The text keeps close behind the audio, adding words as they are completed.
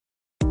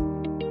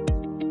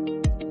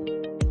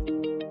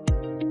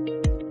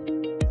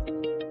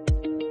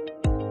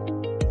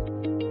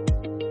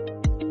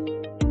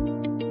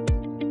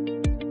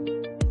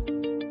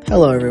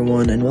Hello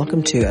everyone, and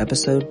welcome to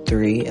episode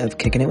 3 of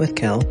Kicking It with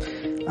Kel.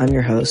 I'm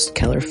your host,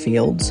 Keller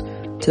Fields.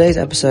 Today's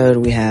episode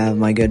we have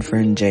my good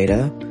friend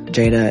Jada.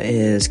 Jada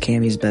is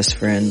Cammie's best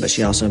friend, but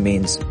she also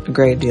means a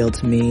great deal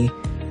to me.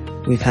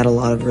 We've had a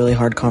lot of really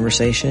hard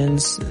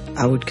conversations.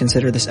 I would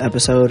consider this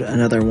episode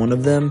another one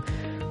of them.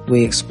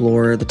 We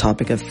explore the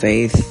topic of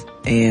faith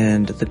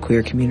and the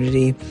queer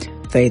community.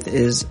 Faith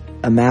is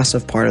a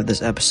massive part of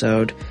this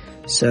episode,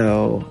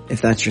 so if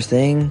that's your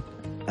thing,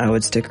 I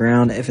would stick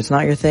around. If it's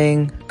not your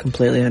thing,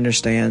 completely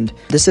understand.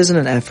 This isn't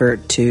an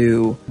effort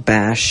to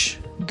bash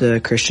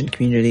the Christian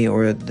community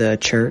or the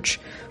church,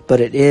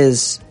 but it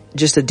is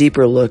just a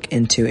deeper look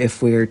into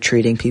if we're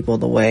treating people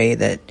the way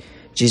that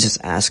Jesus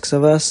asks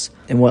of us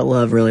and what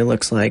love really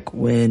looks like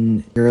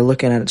when you're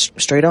looking at it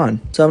straight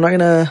on. So I'm not going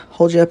to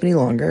hold you up any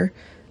longer.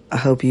 I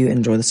hope you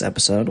enjoy this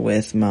episode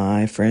with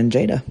my friend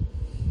Jada.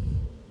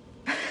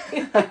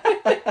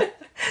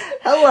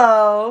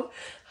 Hello.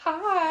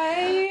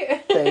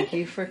 Hi. Thank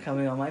you for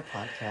coming on my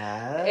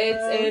podcast.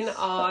 It's an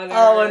honor.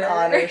 Oh, an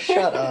honor.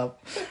 Shut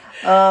up.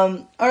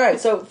 All right.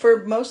 So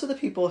for most of the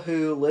people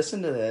who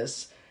listen to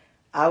this,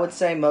 I would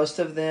say most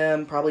of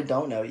them probably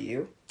don't know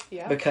you.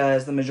 Yeah.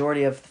 Because the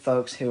majority of the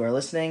folks who are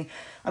listening,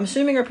 I'm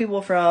assuming are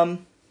people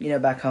from,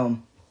 back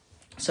home.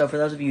 So for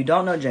those of you who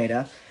don't know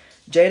Jada,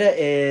 Jada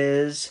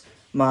is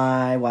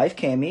my wife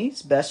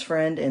Cammie's best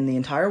friend in the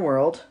entire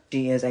world.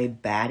 She is a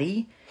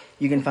baddie.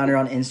 You can find her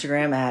on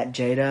Instagram at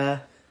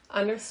Jada...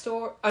 at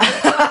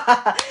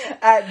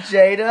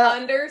Jada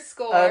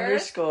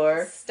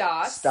underscore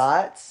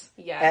Stotts.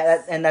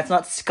 Yes. And that's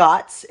not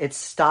Scots, it's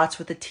Stotts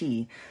with a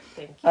T.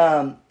 Thank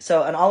you.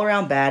 So an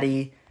all-around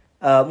baddie,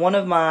 one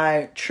of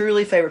my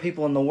truly favorite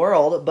people in the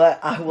world,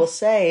 but I will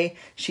say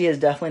she has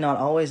definitely not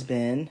always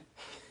been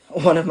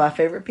one of my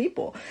favorite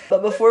people.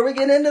 But before we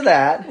get into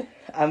that,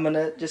 I'm going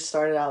to just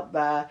start it out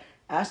by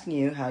asking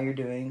you how you're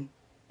doing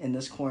in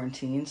this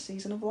quarantine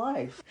season of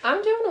life.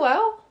 I'm doing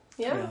well.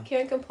 Yeah,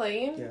 can't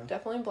complain. Yeah.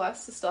 Definitely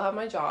blessed to still have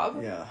my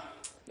job. Yeah.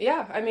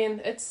 Yeah, I mean,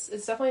 it's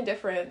definitely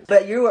different.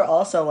 But you are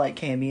also like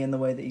Cammie in the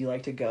way that you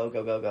like to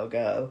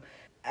go.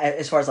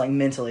 As far as like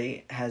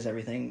mentally, has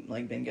everything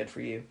like been good for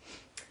you?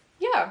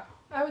 Yeah,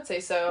 I would say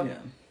so. Yeah.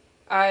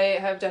 I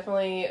have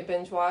definitely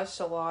binge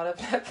watched a lot of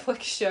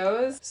Netflix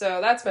shows,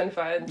 so that's been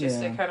fun just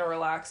to kind of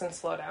relax and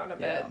slow down a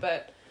bit.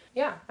 But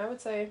yeah, I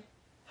would say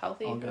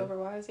healthy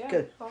overwise. Yeah,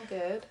 good. All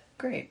good.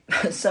 Great.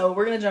 So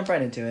we're gonna jump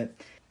right into it.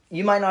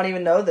 You might not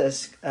even know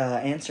this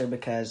answer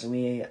because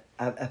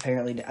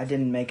apparently I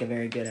didn't make a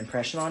very good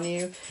impression on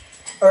you,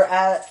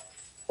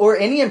 or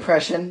any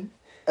impression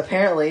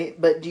apparently.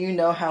 But do you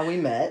know how we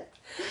met?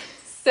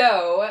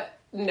 So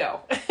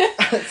no,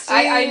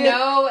 I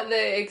know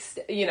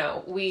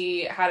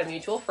we had a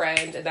mutual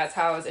friend, and that's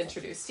how I was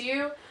introduced to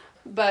you.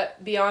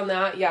 But beyond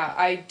that,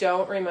 I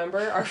don't remember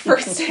our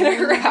first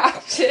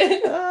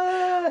interaction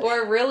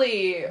or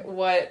really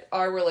what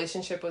our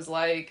relationship was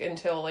like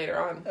until later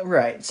on.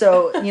 Right.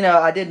 So,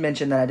 I did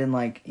mention that I didn't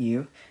like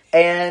you.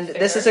 And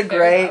this is a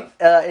great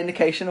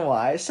indication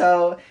why.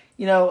 So,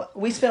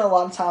 we spent a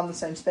lot of time in the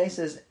same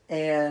spaces,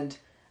 and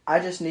I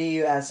just knew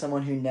you as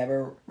someone who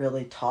never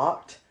really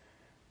talked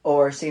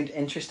or seemed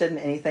interested in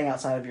anything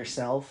outside of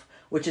yourself,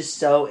 which is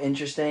so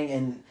interesting.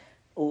 And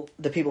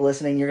the people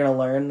listening, you're going to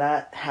learn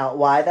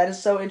why that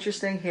is so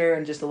interesting here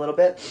in just a little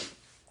bit.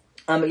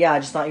 But yeah, I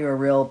just thought you were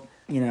real,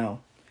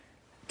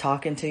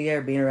 talking to you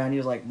or being around you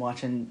was like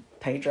watching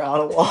paint dry on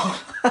a wall.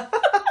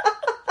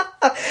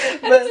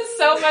 This is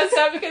so messed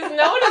up because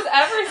no one has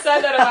ever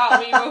said that about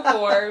me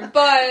before.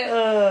 But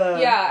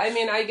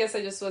I guess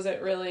I just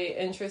wasn't really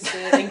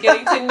interested in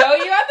getting to know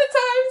you at the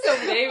time, so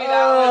maybe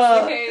that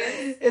was the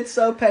case. It's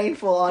so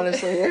painful,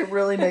 honestly. It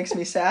really makes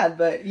me sad,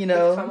 but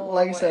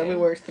like I said, we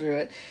worked through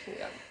it.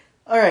 Yeah.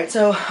 All right,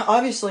 so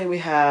obviously we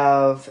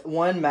have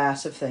one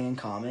massive thing in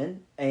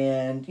common,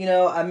 and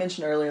I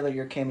mentioned earlier that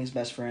you're Cammie's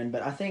best friend,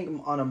 but I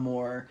think on a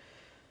more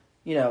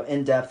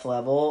in-depth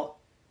level,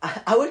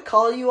 I would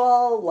call you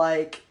all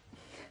like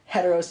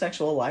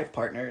heterosexual life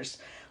partners.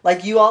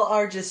 Like, you all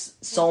are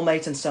just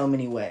soulmates in so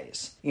many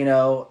ways. You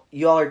all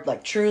are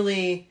like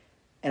truly,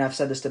 and I've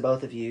said this to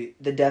both of you,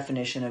 the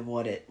definition of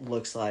what it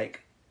looks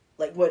like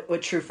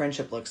what true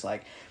friendship looks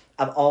like.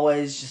 I've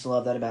always just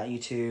loved that about you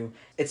two.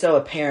 It's so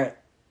apparent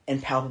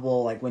and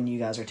palpable, like when you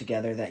guys are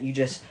together, that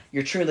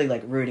you're truly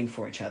like rooting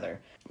for each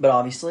other. But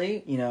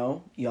obviously, you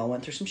all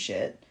went through some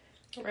shit.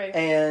 Right.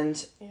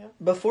 And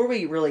before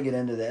we really get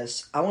into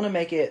this, I want to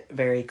make it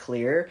very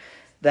clear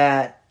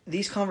that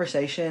these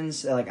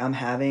conversations like I'm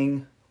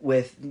having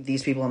with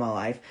these people in my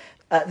life,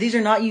 these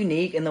are not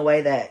unique in the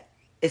way that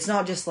it's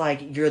not just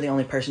like you're the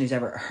only person who's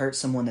ever hurt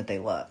someone that they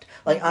loved.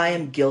 Like, I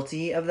am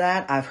guilty of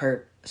that. I've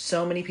hurt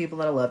so many people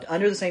that I loved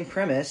under the same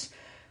premise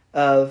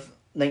of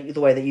like the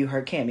way that you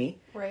hurt Cammie.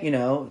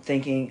 Right.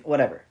 Thinking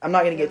whatever. I'm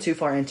not going to get too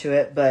far into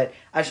it, but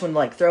I just want to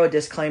like throw a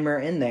disclaimer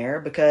in there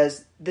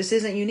because this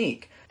isn't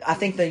unique. I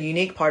think the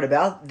unique part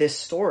about this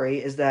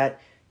story is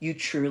that you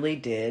truly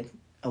did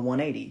a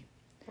 180.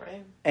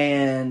 Right.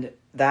 And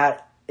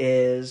that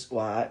is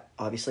why,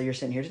 obviously, you're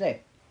sitting here today.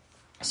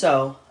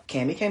 So,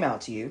 Cammy came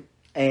out to you,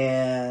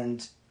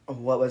 and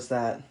what was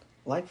that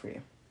like for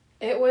you?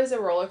 It was a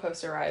roller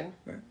coaster ride,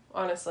 right.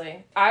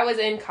 Honestly. I was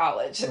in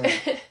college,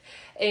 right.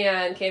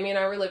 And Cammy and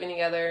I were living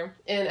together.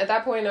 And at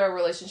that point in our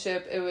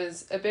relationship, it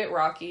was a bit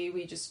rocky.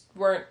 We just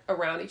weren't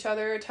around each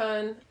other a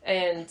ton.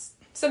 And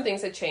some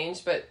things had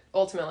changed, but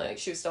ultimately, like,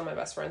 she was still my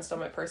best friend, still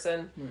my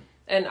person. Right.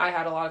 And I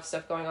had a lot of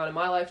stuff going on in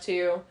my life,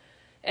 too.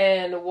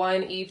 And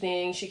one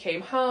evening she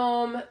came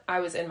home, I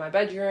was in my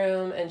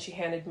bedroom, and she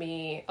handed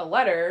me a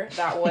letter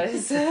that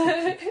was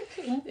in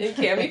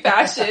Cammy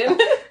fashion.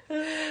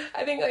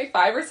 I think like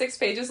 5 or 6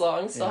 pages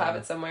long, still have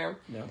it somewhere.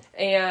 Yeah.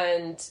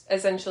 And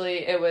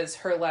essentially it was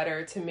her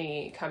letter to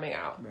me coming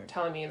out, right.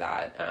 telling me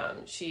that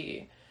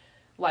she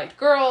liked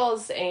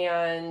girls,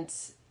 and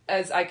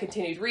as I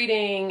continued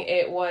reading,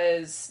 it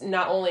was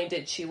not only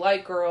did she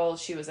like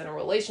girls, she was in a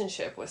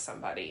relationship with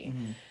somebody.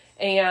 Mm-hmm.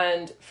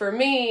 And for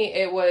me,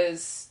 it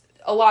was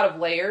a lot of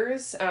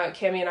layers.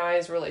 Cammy and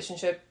I's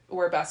relationship,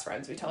 we're best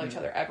friends. We tell each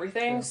other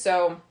everything. Yeah.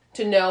 So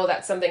to know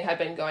that something had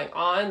been going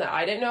on that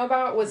I didn't know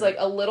about was like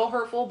a little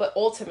hurtful, but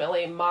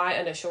ultimately my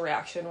initial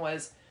reaction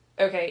was,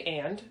 okay,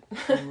 and?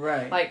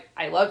 Right. Like,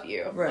 I love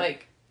you. Right.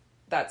 Like,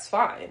 that's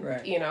fine.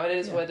 Right. You know, it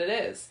is what it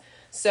is.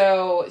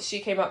 So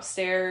she came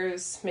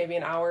upstairs maybe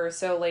an hour or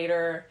so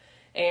later,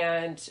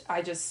 and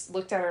I just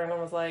looked at her and I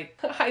was like,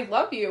 I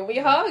love you. We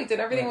hugged and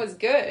everything was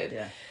good.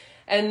 Yeah.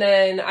 And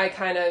then I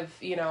kind of,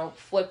 you know,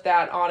 flipped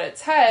that on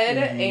its head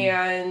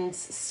and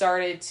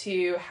started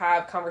to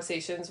have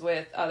conversations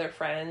with other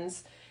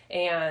friends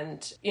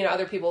and, you know,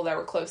 other people that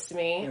were close to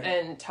me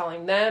and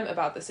telling them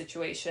about the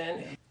situation.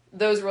 Yeah.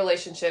 Those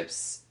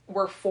relationships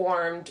were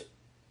formed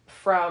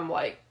from,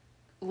 like,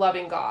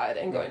 loving God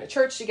and going to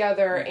church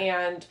together.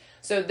 And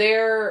so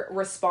their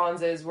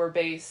responses were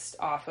based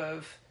off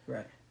of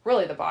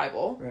really the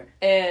Bible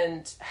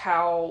and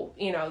how,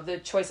 you know, the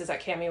choices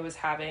that Cammy was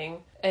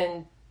having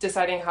and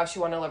deciding how she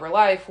wanted to live her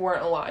life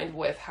weren't aligned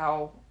with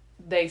how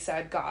they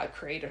said God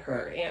created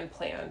her and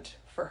planned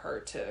for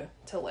her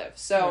to live.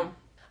 So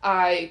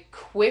I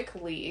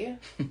quickly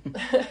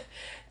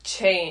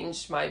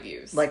changed my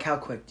views. Like, how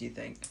quick do you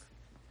think?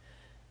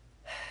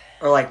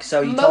 Or like, so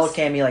you told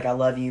Cammy, like, I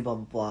love you, blah,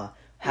 blah,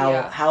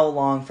 blah. How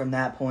long from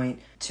that point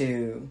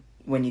to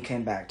when you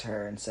came back to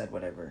her and said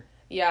whatever?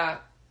 Yeah.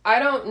 I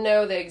don't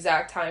know the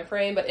exact time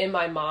frame, but in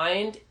my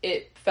mind,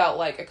 it felt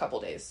like a couple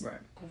days. Right.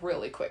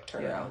 Really quick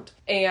turnaround.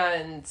 Yeah.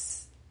 And,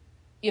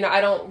 you know, I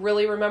don't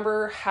really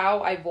remember how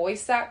I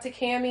voiced that to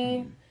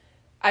Cammy.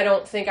 I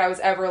don't think I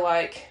was ever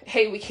like,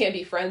 hey, we can't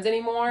be friends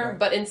anymore. Right.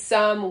 But in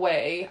some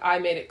way, I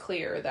made it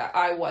clear that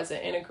I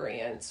wasn't in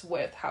agreement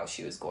with how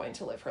she was going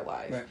to live her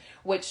life.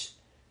 Which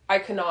I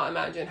could not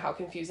imagine how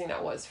confusing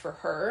that was for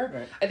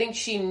her. I think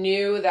she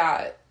knew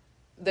that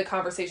the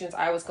conversations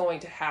I was going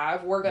to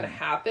have were going to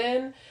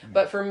happen,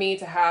 but for me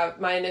to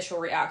have my initial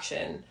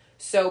reaction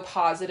so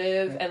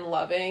positive and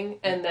loving,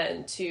 and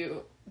then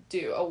to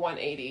do a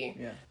 180,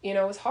 you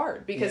know, was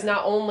hard because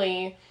not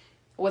only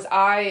was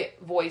I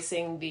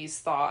voicing these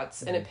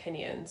thoughts and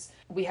opinions,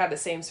 we had the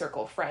same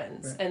circle of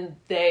friends, and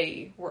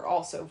they were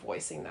also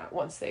voicing that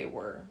once they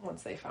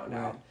found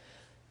out.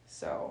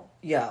 So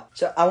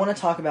so I want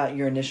to talk about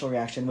your initial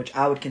reaction, which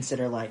I would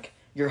consider like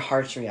your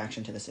heart's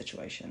reaction to the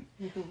situation,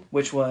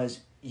 which was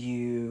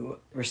you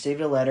received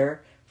a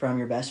letter from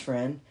your best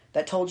friend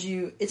that told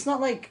you it's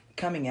not like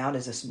coming out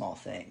is a small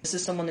thing. This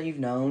is someone that you've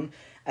known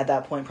at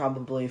that point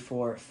probably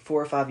for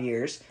 4 or 5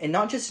 years, and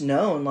not just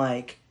known,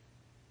 like,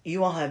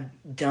 you all have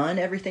done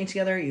everything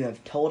together, you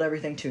have told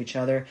everything to each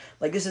other.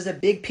 Like, this is a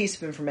big piece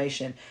of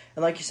information.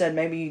 And like you said,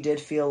 maybe you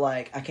did feel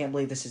like, I can't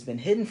believe this has been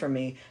hidden from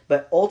me,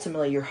 but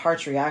ultimately your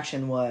heart's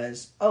reaction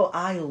was, oh,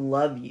 I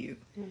love you.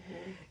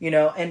 You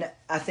know, and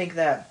I think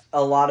that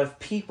a lot of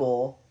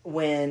people,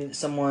 when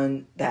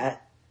someone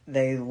that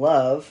they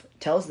love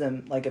tells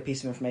them like a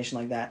piece of information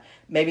like that,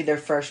 maybe their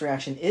first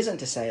reaction isn't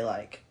to say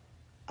like,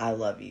 I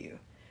love you.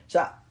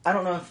 So I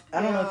don't know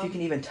if you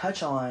can even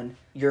touch on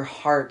your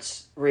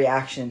heart's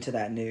reaction to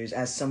that news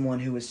as someone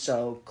who was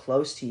so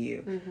close to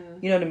you.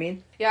 You know what I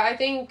mean? Yeah, I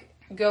think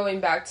going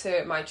back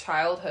to my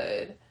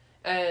childhood,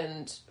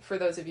 and for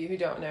those of you who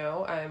don't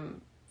know,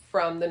 I'm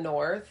from the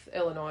North,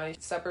 Illinois,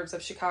 suburbs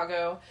of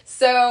Chicago.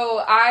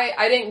 So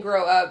I didn't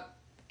grow up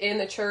in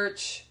the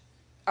church.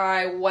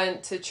 I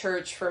went to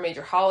church for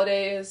major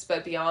holidays,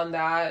 but beyond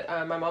that,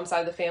 my mom's side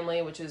of the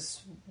family, which is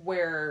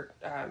where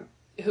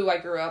who I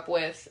grew up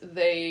with,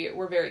 they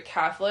were very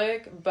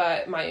Catholic,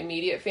 but my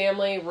immediate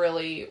family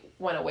really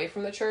went away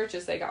from the church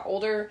as they got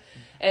older.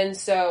 And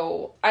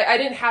so I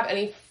didn't have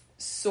any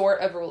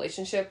sort of a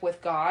relationship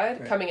with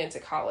God coming into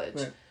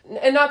college.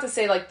 And not to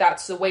say like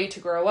that's the way to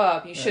grow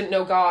up. You shouldn't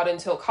know God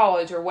until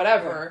college or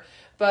whatever.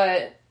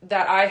 But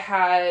that I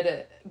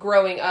had,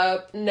 growing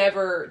up,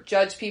 never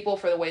judged people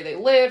for the way they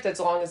lived as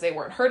long as they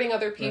weren't hurting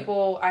other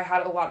people. I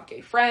had a lot of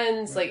gay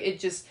friends. Like,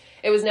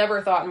 it was never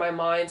a thought in my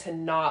mind to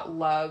not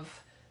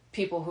love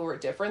people who were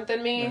different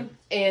than me.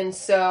 And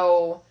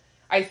so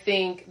I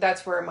think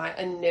that's where my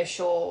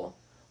initial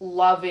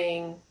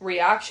loving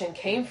reaction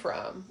came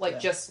from.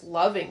 Like, just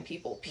loving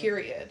people,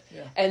 period.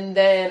 Yeah. And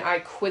then I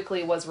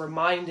quickly was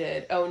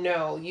reminded, oh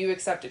no, you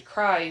accepted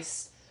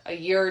Christ a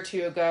year or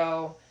two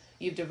ago.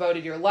 You've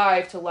devoted your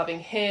life to loving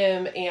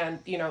him and,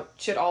 you know,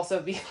 should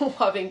also be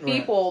loving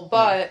people.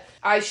 But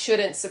I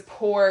shouldn't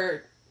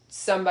support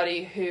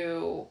somebody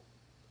who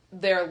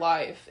their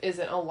life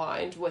isn't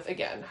aligned with,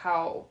 again,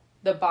 how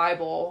the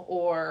Bible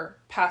or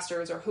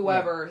pastors or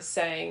whoever is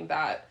saying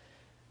that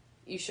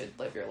you should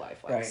live your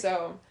life like.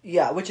 So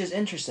yeah, which is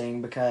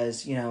interesting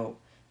because, you know,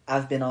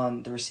 I've been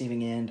on the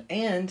receiving end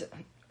and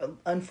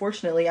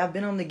unfortunately I've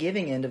been on the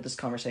giving end of this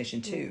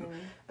conversation too,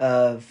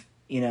 of,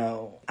 you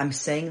know, I'm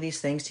saying these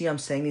things to you, I'm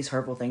saying these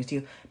hurtful things to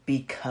you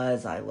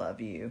because I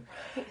love you.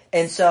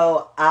 And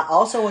so I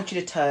also want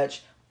you to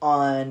touch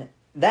on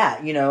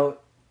that, you know,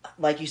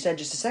 like you said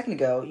just a second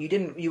ago,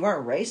 you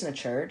weren't raised in a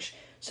church,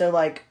 so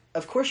like,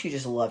 of course you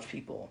just loved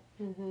people,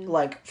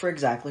 like, for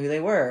exactly who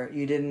they were.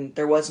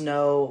 There was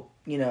no,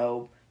 you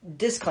know,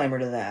 disclaimer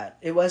to that.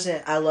 It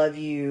wasn't, I love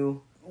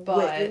you,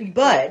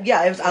 but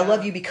yeah, it was, I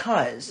love you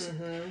because,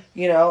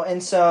 you know,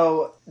 and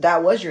so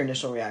that was your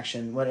initial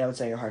reaction, what I would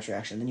say your heart's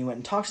reaction. Then you went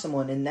and talked to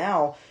someone, and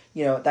now,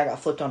 you know, that got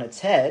flipped on its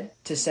head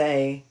to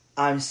say,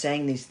 I'm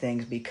saying these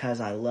things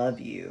because I love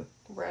you.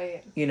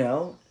 Right. You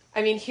know?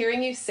 I mean,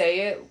 hearing you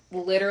say it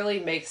literally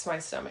makes my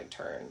stomach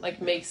turn,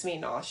 like, makes me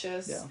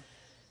nauseous. Yeah.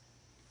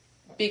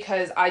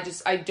 Because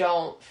I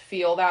don't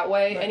feel that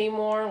way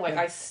anymore. Like,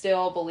 I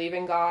still believe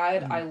in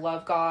God. I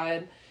love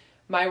God.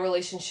 My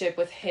relationship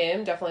with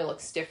him definitely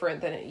looks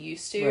different than it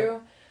used to.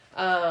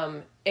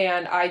 And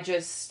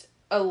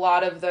a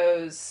lot of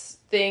those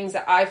things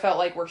that I felt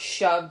like were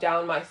shoved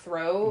down my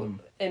throat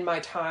in my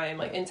time,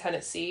 like, in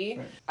Tennessee.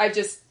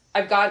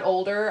 I've gotten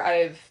older,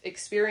 I've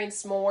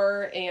experienced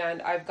more,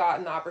 and I've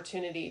gotten the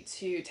opportunity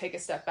to take a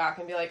step back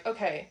and be like,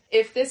 okay,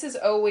 if this has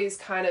always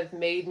kind of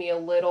made me a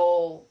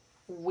little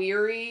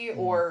weary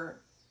or,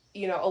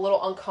 you know, a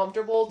little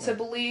uncomfortable to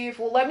believe,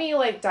 well, let me,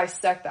 like,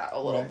 dissect that a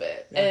little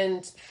bit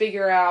and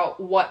figure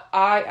out what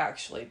I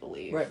actually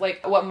believe.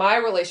 Like, what my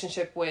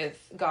relationship with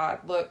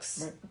God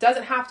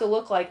doesn't have to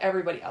look like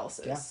everybody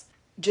else's. Yeah.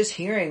 Just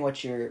hearing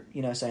what you're,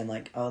 you know, saying,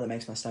 like, oh, that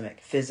makes my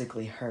stomach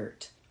physically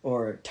hurt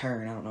or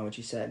turn, I don't know what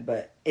you said,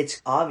 but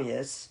it's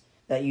obvious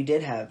that you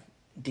did have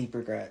deep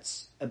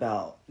regrets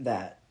about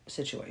that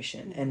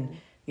situation. And,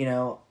 you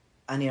know,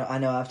 I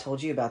know I've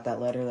told you about that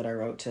letter that I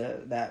wrote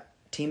to that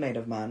teammate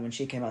of mine when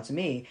she came out to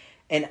me,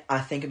 and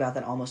I think about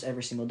that almost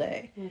every single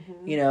day.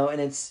 You know,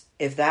 and it's,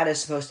 if that is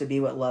supposed to be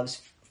what love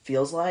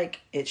feels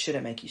like, it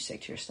shouldn't make you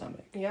sick to your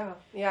stomach. Yeah.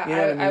 You know what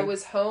I mean? I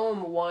was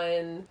home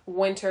one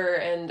winter,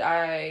 and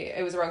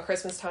it was around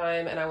Christmas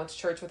time, and I went to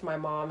church with my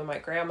mom and my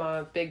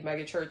grandma, big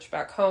mega church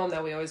back home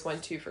that we always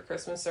went to for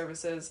Christmas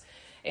services.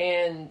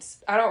 And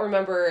I don't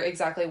remember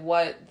exactly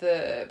what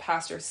the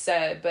pastor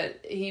said,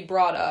 but he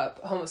brought up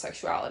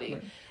homosexuality.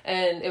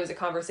 And it was a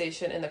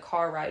conversation in the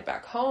car ride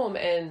back home.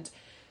 And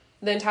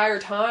the entire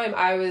time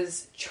I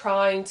was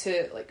trying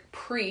to, like,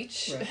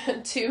 preach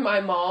to my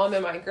mom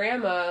and my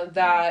grandma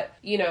that,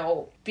 you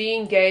know,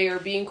 being gay or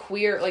being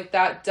queer, like,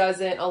 that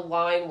doesn't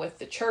align with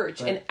the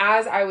church. And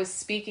as I was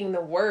speaking the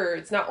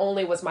words, not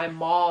only was my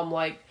mom,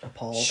 like,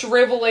 appalled,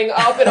 shriveling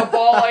up in a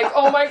ball, like,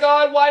 oh my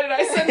God, why did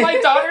I send my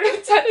daughter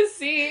to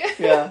Tennessee?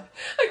 Yeah.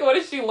 Like, what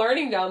is she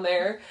learning down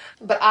there?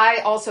 But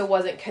I also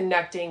wasn't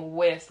connecting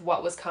with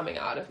what was coming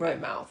out of my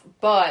mouth.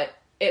 But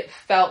it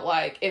felt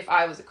like if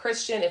I was a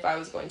Christian, if I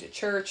was going to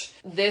church,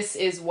 this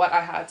is what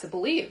I had to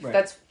believe.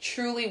 That's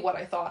truly what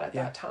I thought at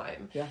that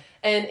time.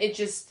 And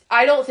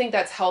I don't think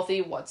that's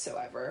healthy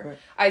whatsoever.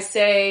 I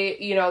say,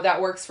 you know,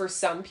 that works for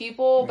some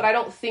people, but I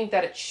don't think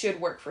that it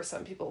should work for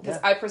some people, because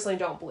I personally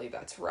don't believe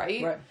that's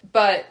right.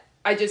 But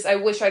I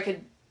wish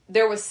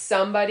there was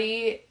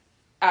somebody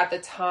at the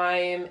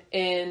time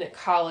in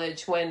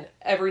college when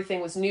everything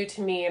was new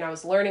to me and I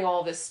was learning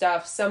all this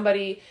stuff,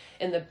 somebody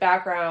in the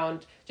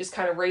background just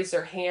kind of raised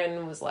their hand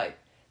and was like,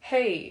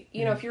 hey,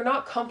 you know, if you're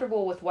not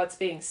comfortable with what's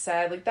being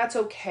said, like, that's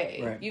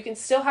okay. You can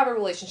still have a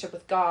relationship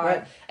with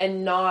God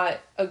and not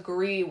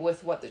agree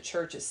with what the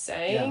church is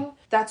saying.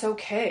 That's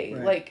okay.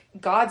 Like,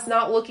 God's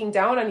not looking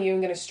down on you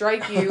and going to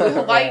strike you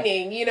with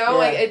lightning, you know,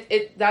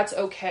 like, that's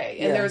okay.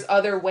 And there's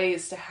other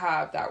ways to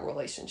have that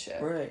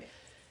relationship.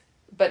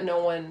 But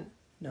no one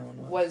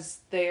was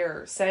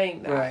there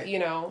saying that, you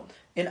know.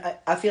 And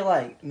I feel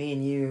like me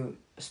and you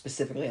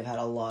specifically have had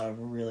a lot of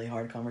really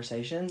hard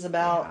conversations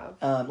about,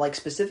 like,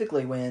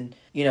 specifically when,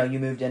 you know, you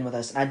moved in with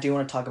us. And I do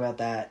want to talk about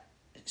that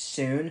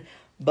soon.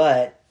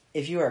 But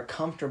if you are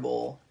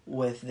comfortable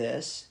with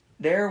this,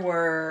 there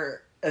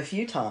were a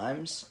few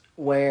times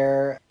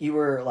where you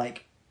were,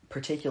 like,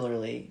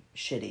 particularly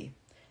shitty.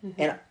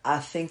 And I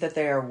think that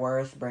they are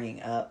worth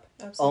bringing up.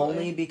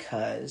 Only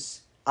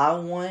because I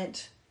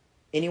want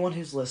anyone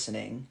who's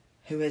listening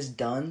who has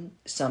done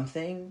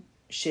something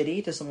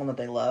shitty to someone that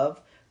they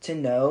love to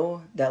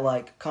know that,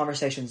 like,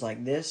 conversations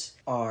like this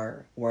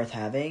are worth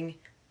having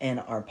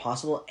and are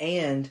possible,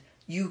 and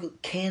you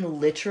can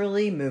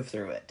literally move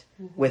through it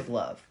with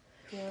love.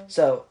 Yeah.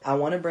 So I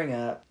want to bring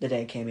up the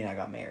day Cammy and I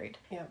got married.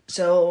 Yeah.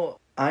 So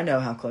I know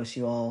how close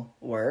you all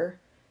were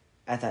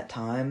at that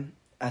time.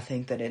 I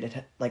think that it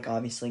had, like,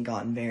 obviously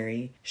gotten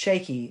very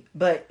shaky.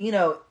 But, you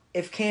know,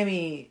 if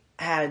Cammy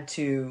had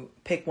to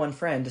pick one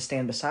friend to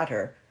stand beside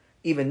her,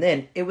 even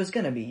then, it was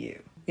going to be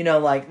you. You know,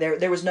 like,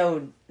 there was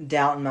no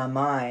doubt in my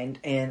mind,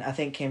 and I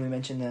think Cammy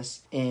mentioned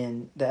this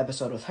in the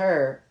episode with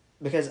her,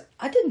 because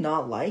I did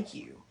not like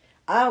you.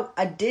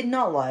 I did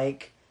not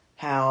like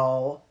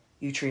how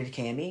you treated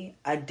Cammy.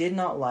 I did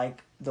not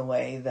like the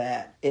way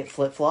that it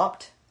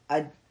flip-flopped.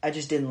 I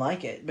just didn't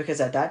like it, because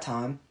at that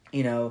time,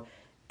 you know,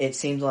 it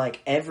seemed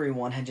like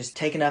everyone had just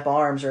taken up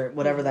arms, or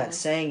whatever that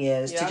saying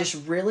is, to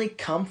just really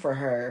come for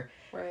her.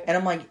 Right. And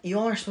I'm like, you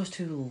all are supposed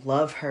to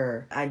love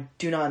her. I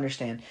do not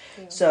understand.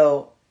 Yeah.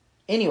 So,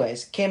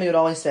 anyways, Cammy would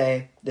always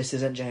say, this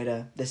isn't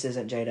Jada. This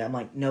isn't Jada. I'm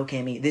like, no,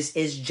 Cammy, this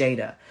is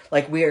Jada.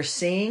 Like, we are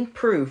seeing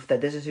proof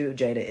that this is who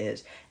Jada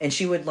is. And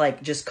she would,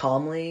 like, just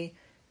calmly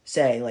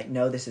say, like,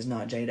 no, this is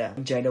not Jada.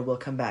 Jada will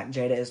come back.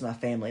 Jada is my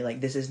family.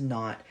 Like, this is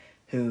not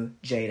who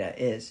Jada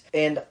is.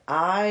 And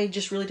I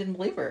just really didn't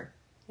believe her.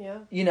 Yeah.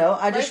 You know,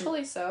 I just...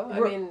 Rightfully so. I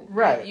mean,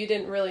 right. You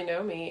didn't really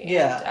know me. And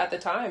yeah. At the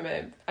time,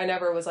 I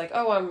never was like,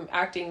 oh, I'm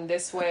acting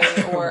this way,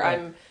 or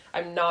right.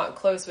 I'm not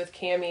close with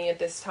Cammy at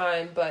this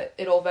time, but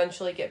it'll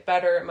eventually get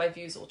better and my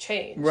views will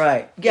change.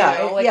 Right. Yeah.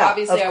 You know? Like, yeah,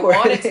 obviously I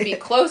wanted to be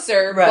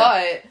closer,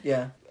 right. but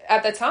yeah.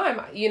 At the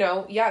time, you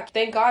know, yeah,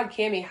 thank God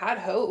Cammy had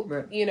hope,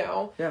 right. you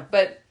know, yeah.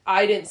 but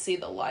I didn't see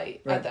the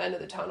light right. at the end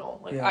of the tunnel.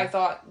 Like, yeah. I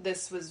thought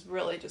this was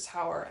really just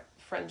how our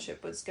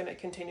friendship was going to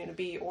continue to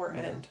be or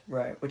end.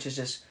 Right, which is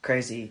just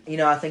crazy. You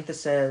know, I think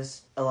this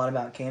says a lot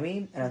about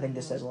Cammy, and I think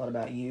this says a lot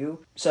about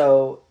you.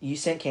 So, you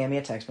sent Cammy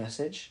a text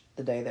message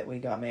the day that we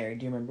got married.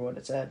 Do you remember what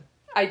it said?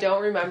 I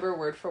don't remember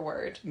word for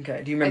word.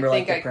 Okay, do you remember,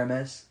 like, the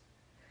premise?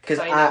 Because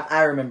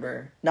I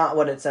remember, not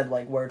what it said,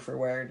 like, word for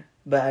word,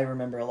 but I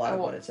remember a lot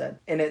of what it said.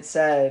 And it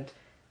said,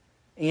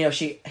 you know,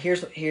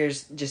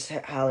 here's just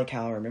how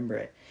I remember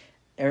it.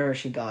 I remember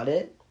she got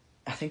it.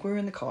 I think we were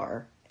in the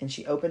car. And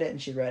she opened it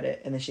and she read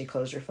it, and then she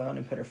closed her phone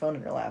and put her phone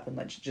in her lap and,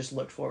 like, she just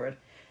looked forward.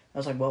 I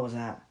was like, what was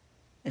that?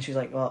 And she was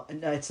like, well,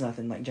 no, it's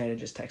nothing. Like, Jada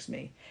just texted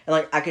me. And,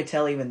 like, I could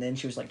tell even then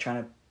she was, like,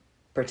 trying to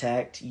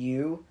protect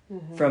you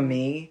from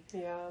me.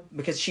 Yeah.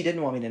 Because she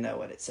didn't want me to know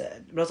what it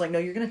said. But I was like, no,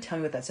 you're going to tell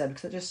me what that said,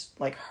 because it just,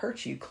 like,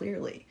 hurts you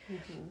clearly.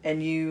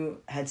 And you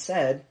had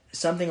said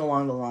something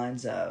along the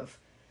lines of,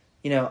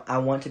 you know, I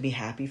want to be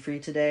happy for you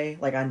today.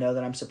 Like, I know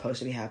that I'm supposed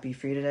to be happy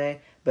for you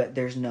today, but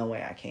there's no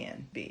way I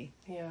can be.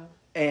 Yeah.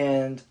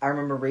 And I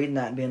remember reading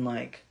that and being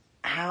like,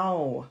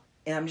 how?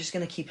 And I'm just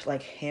going to keep,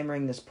 like,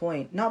 hammering this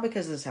point. Not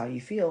because this is how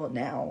you feel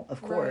now, of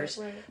course.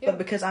 Right. But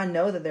because I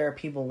know that there are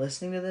people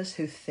listening to this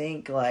who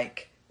think,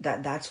 like,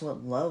 that's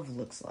what love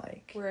looks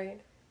like.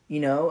 Right. You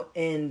know?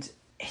 And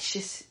it's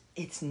just,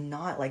 it's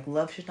not. Like,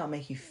 love should not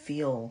make you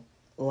feel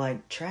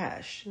like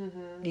trash.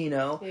 You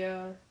know?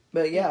 Yeah.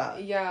 But, yeah.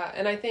 Yeah.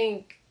 And I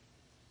think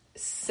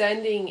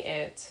sending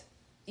it,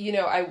 you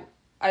know,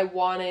 I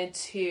wanted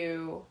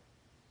to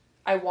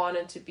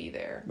be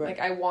there. Right.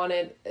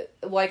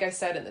 Like I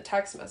said in the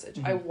text message,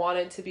 I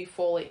wanted to be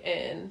fully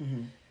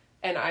in,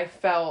 and I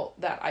felt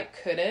that I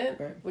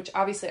couldn't, which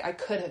obviously I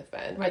could have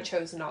been. Right. I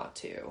chose not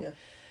to. Yeah.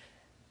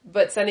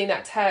 But sending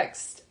that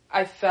text,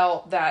 I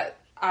felt that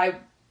I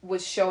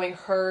was showing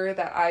her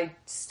that I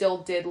still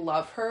did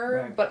love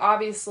her, right. but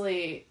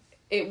obviously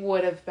it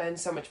would have been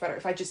so much better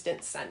if I just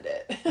didn't send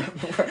it.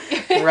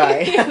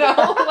 Right. You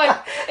know, like,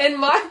 in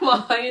my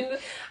mind,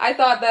 I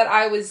thought that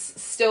I was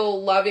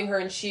still loving her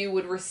and she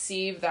would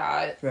receive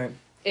that right.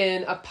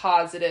 in a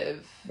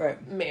positive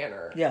right.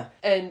 manner. Yeah.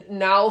 And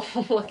now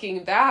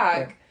looking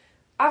back,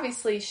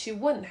 obviously she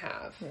wouldn't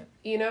have,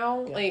 you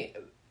know? Yeah.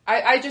 Like,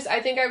 I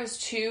think I was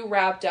too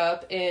wrapped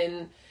up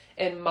in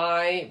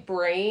my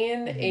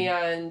brain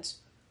and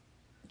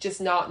just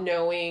not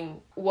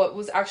knowing what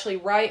was actually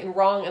right and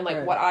wrong and,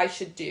 like, what I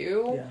should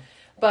do. Yeah.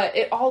 But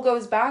it all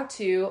goes back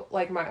to,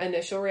 like, my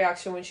initial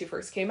reaction when she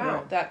first came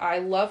out, that I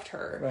loved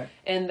her. Right.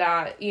 And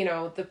that, you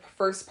know, the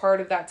first part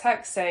of that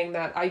text saying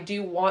that I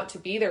do want to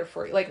be there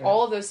for you. Like,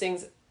 all of those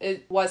things,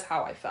 it was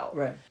how I felt.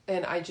 Right.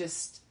 And I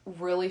just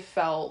really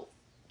felt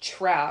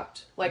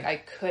trapped. Like, I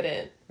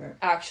couldn't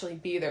actually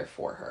be there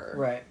for her.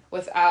 Right.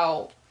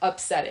 Without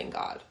upsetting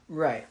God.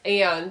 Right.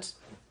 And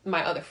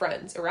my other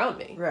friends around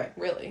me. Right.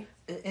 Really.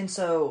 And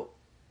so,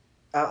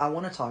 I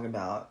want to talk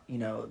about, you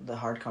know, the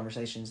hard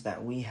conversations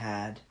that we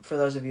had. For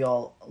those of you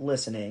all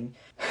listening,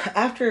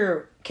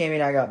 after Cammy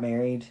and I got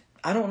married,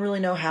 I don't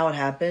really know how it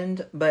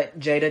happened, but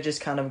Jada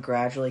just kind of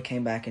gradually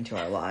came back into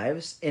our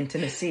lives in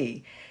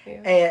Tennessee.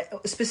 And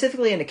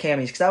specifically into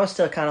Cammy's, because I was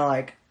still kind of,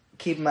 like,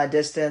 keeping my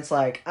distance,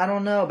 like, I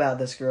don't know about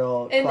this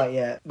girl quite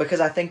yet.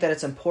 Because I think that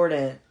it's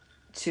important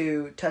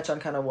to touch on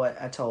kind of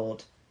what I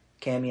told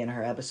Cammy in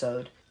her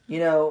episode. You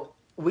know,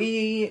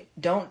 we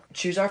don't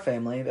choose our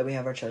family, but we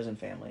have our chosen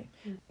family.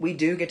 We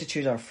do get to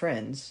choose our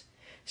friends.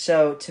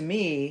 So, to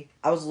me,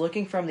 I was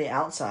looking from the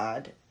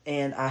outside,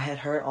 and I had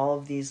heard all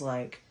of these,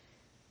 like,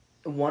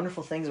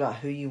 wonderful things about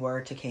who you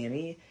were to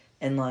Cammy,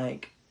 and,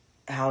 like,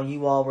 how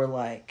you all were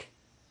like,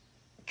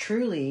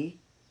 truly,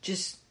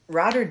 just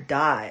ride or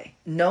die.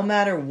 No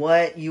matter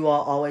what, you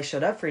all always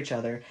showed up for each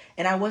other.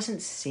 And I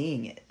wasn't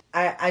seeing it.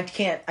 I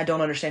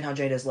don't understand how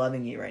Jada's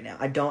loving you right now.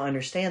 I don't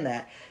understand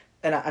that.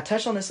 And I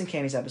touched on this in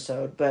Cammy's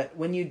episode, but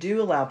when you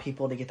do allow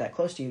people to get that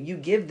close to you, you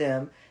give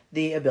them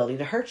the ability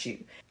to hurt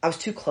you. I was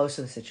too close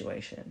to the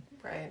situation.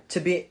 Right. To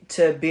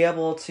be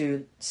able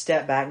to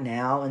step back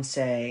now and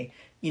say,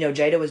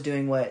 Jada was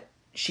doing what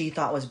she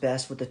thought was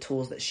best with the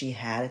tools that she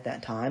had at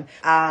that time.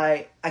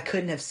 I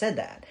couldn't have said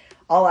that.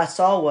 All I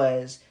saw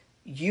was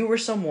you were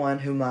someone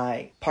who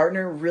my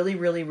partner really,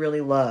 really,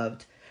 really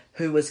loved,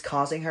 who was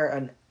causing her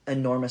an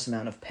enormous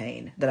amount of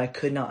pain that I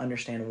could not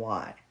understand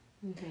why.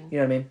 Mm-hmm. You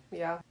know what I mean?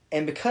 Yeah.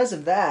 And because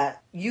of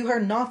that, you are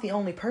not the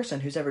only person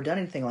who's ever done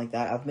anything like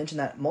that. I've mentioned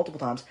that multiple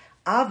times.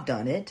 I've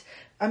done it.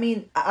 I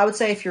mean, I would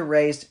say if you're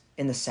raised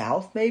in the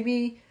South,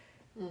 maybe,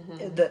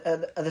 mm-hmm.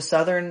 the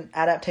Southern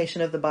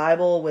adaptation of the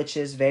Bible, which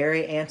is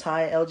very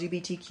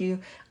anti-LGBTQ,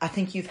 I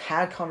think you've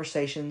had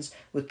conversations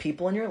with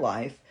people in your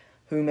life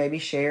who maybe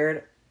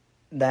shared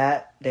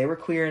that they were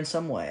queer in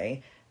some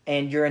way,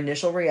 and your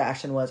initial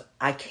reaction was,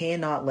 I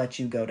cannot let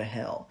you go to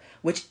hell,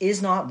 which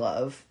is not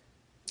love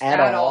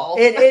at all.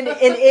 In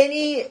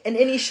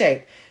any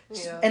shape.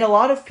 Yeah. And a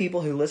lot of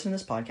people who listen to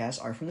this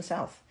podcast are from the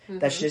South. Mm-hmm.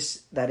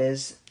 That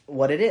is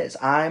what it is.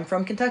 I'm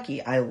from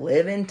Kentucky. I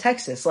live in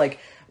Texas. Like,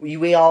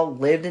 we all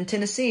lived in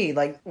Tennessee.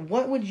 Like,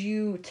 what would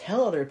you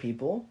tell other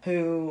people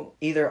who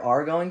either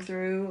are going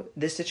through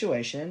this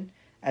situation,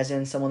 as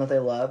in someone that they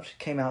loved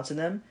came out to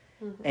them,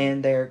 mm-hmm.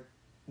 and they're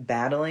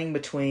battling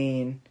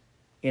between,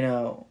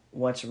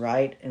 what's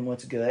right and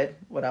what's good,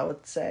 what I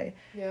would say.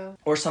 Yeah.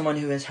 Or someone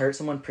who has hurt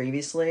someone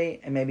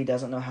previously and maybe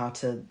doesn't know how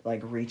to,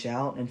 like, reach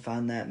out and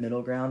find that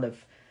middle ground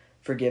of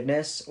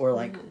forgiveness, or,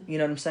 like, mm-hmm. You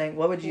know what I'm saying?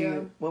 What would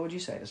you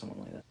say to someone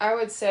like that? I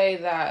would say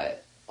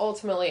that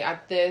ultimately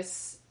at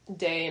this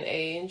day and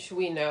age,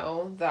 we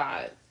know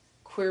that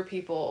queer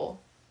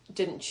people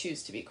didn't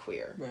choose to be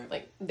queer. Right.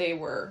 Like, they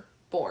were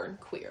born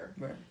queer.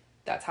 Right.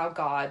 That's how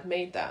God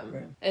made them.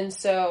 Right. And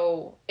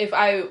so if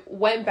I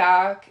went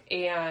back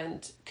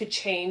and could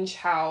change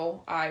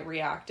how I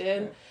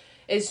reacted, right.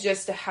 is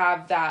just to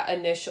have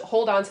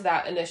hold on to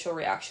that initial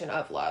reaction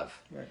of love.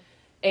 Right.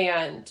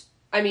 And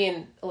I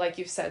mean, like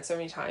you've said so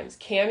many times,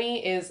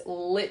 Cammy is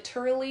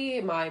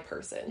literally my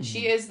person. Mm-hmm.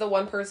 She is the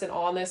one person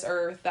on this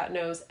earth that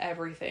knows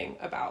everything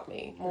about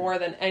me more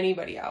than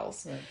anybody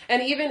else. Right.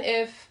 And even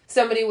if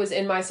somebody was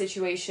in my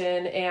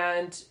situation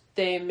and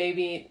they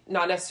maybe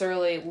not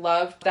necessarily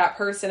loved that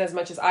person as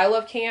much as I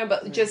love Cam,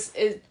 but just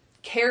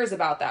cares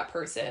about that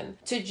person,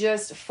 to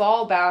just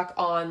fall back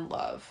on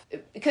love.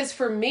 Because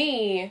for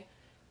me,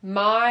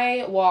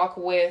 my walk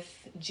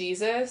with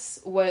Jesus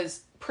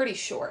was pretty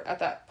short at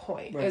that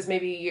point. Right. It was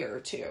maybe a year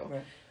or two.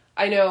 Right.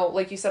 I know,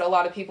 like you said, a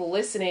lot of people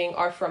listening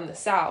are from the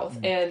South,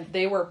 mm-hmm. and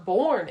they were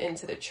born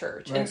into the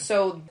church. Right. And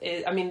so,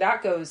 that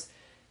goes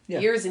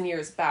years and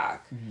years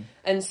back. Mm-hmm.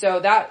 And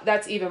so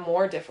that's even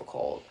more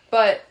difficult.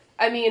 But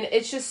I mean,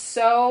 it's just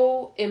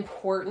so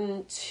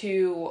important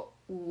to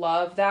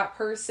love that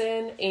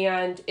person.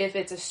 And if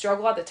it's a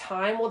struggle at the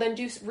time, well, then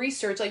do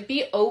research. Like,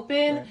 be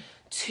open right.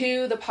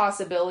 to the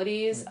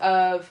possibilities right.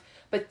 of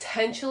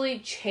potentially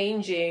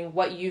changing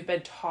what you've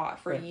been taught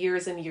for right.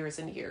 years and years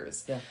and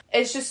years. Yeah.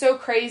 It's just so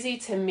crazy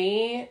to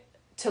me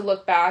to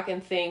look back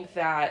and think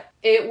that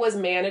it was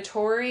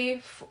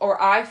mandatory, or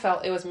I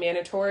felt it was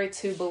mandatory,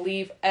 to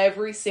believe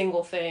every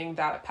single thing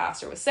that a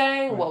pastor was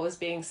saying, right. what was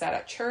being said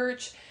at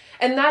church.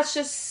 And that's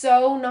just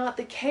so not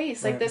the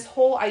case. Like, right. this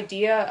whole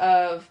idea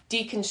of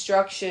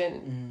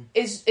deconstruction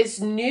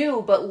is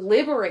new but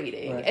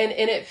liberating. Right.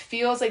 And it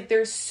feels like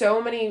there's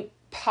so many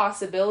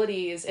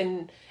possibilities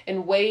and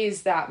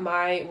ways that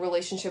my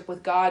relationship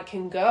with God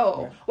can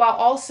go. Right. While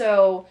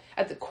also,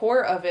 at the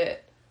core of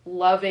it,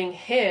 loving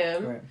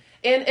Him right.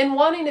 and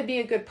wanting to be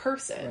a good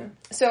person. Right.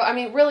 So, I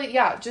mean, really,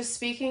 just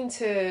speaking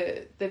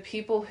to the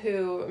people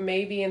who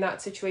may be in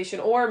that situation,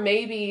 or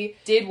maybe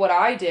did what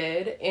I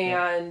did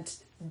and... Right.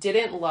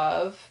 didn't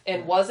love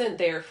and wasn't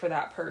there for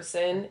that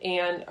person,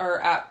 and are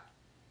at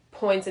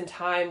points in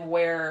time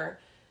where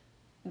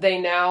they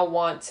now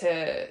want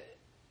to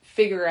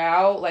figure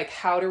out, like,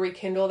 how to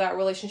rekindle that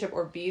relationship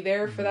or be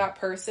there for that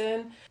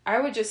person. I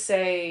would just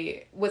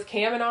say with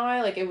Cam and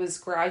I, like, it was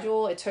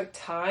gradual. It took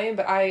time,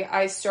 but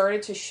I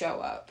started to show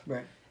up.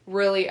 Right.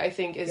 Really, I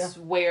think, is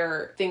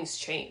where things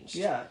changed.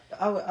 Yeah,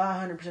 I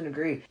 100%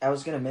 agree. I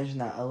was going to mention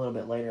that a little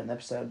bit later in the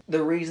episode.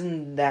 The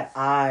reason that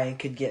I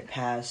could get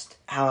past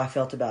how I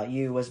felt about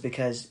you was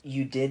because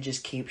you did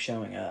just keep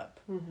showing up.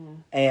 Mm-hmm.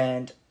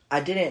 And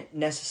I didn't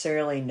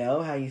necessarily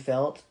know how you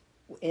felt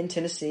in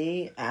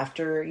Tennessee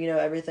after,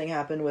 everything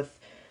happened with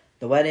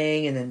the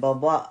wedding and then blah,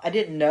 blah. I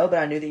didn't know, but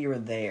I knew that you were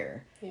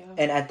there. Yeah.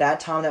 And at that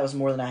time, that was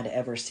more than I had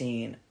ever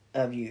seen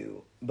of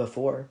you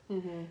before,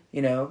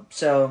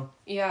 so.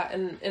 Yeah.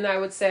 And I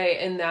would say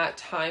in that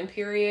time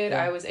period,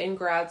 I was in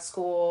grad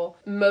school.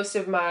 Most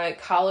of my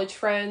college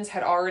friends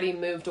had already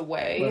moved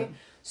away. Right.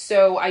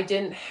 So I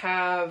didn't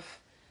have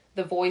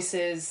the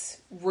voices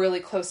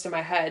really close to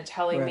my head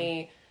telling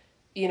me,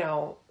 you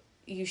know,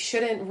 you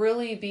shouldn't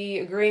really be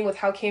agreeing with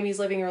how Cammie's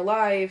living her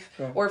life.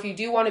 Right. Or if you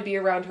do want to be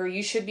around her,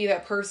 you should be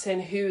that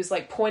person who's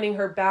like pointing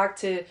her back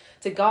to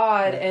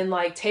God, right. and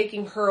like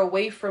taking her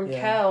away from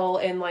Kel,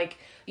 and like,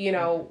 you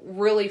know,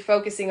 really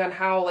focusing on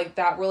how like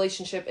that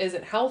relationship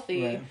isn't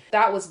healthy. Right.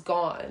 That was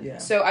gone. Yeah.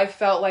 So I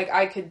felt like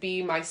I could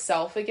be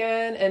myself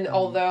again. And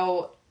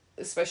although,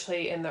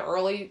 especially in the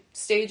early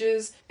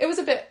stages, it was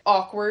a bit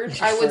awkward,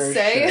 I would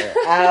say.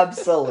 Sure.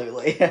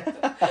 Absolutely.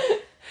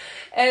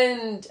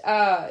 And,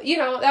 you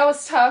know, that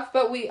was tough,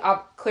 but we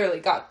clearly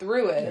got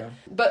through it. Yeah.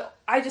 But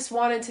I just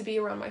wanted to be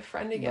around my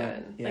friend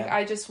again. Right. Yeah. Like,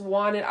 I just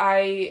wanted,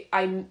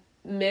 I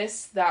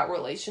miss that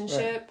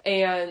relationship. Right.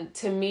 And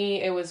to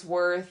me, it was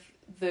worth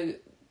the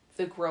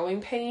growing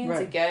pains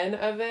again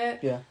of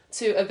it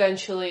to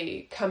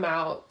eventually come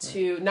out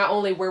to not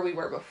only where we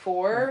were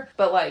before,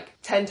 but like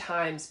 10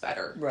 times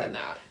better than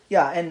that.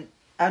 Yeah. And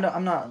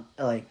I'm not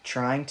like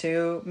trying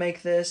to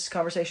make this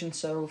conversation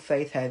so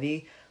faith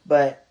heavy,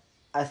 but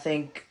I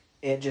think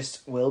it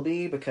just will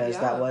be, because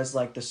that was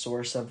like the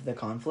source of the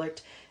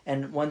conflict.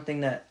 And one thing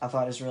that I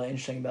thought is really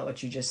interesting about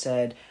what you just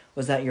said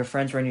was that your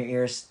friends were in your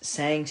ears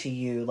saying to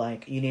you,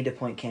 like, you need to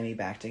point Cammie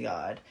back to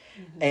God.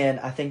 Mm-hmm. And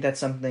I think that's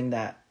something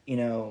that, you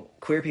know,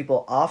 queer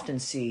people often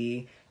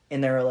see in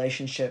their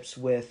relationships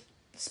with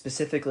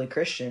specifically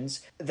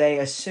Christians. They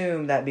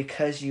assume that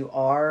because you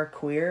are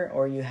queer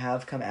or you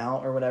have come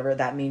out or whatever,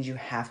 that means you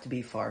have to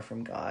be far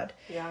from God.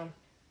 Yeah.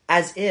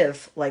 As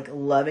if, like,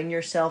 loving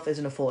yourself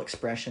isn't a full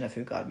expression of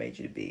who God made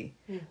you to be.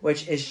 Mm-hmm.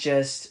 Which is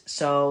just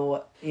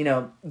so, you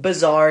know,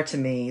 bizarre to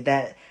me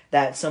that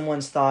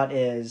someone's thought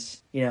is,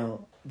 you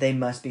know, they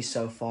must be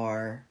so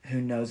far, who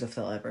knows if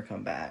they'll ever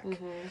come back.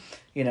 Mm-hmm.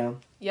 You know?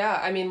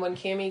 Yeah, I mean, when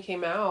Cammie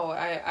came out,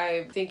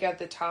 I think at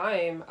the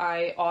time,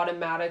 I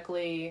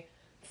automatically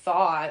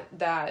thought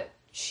that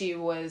she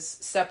was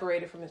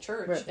separated from the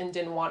church and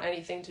didn't want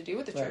anything to do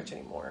with the church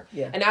anymore.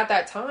 Yeah. And at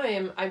that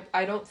time,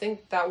 I don't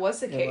think that was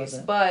the case,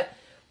 but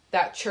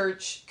that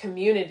church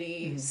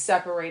community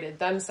separated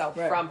themselves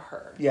from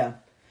her. Yeah.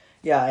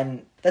 Yeah,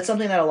 and that's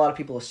something that a lot of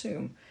people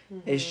assume.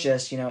 Mm-hmm. It's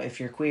just, you know, if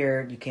you're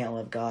queer, you can't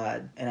love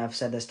God. And I've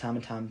said this time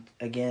and time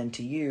again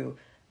to you,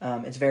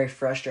 it's very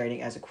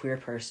frustrating as a queer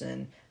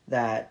person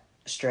that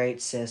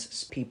straight,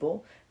 cis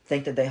people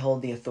think that they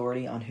hold the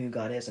authority on who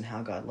God is and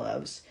how God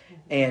loves.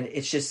 Mm-hmm. And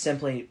it's just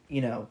simply,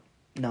 you know,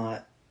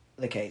 not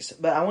the case.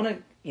 But I want to,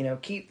 you know,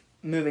 keep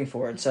moving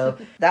forward. So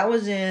that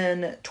was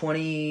in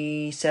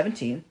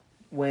 2017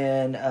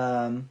 when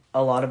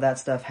a lot of that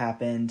stuff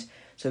happened.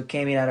 So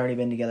Cammie and I had already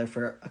been together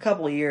for a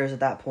couple of years at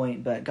that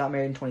point, but got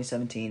married in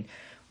 2017.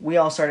 We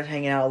all started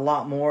hanging out a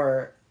lot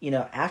more, you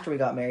know, after we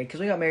got married,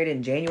 because we got married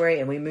in January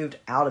and we moved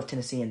out of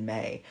Tennessee in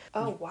May.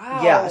 Oh,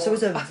 wow. Yeah, so it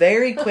was a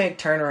very quick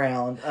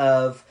turnaround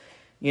of,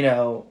 you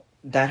know,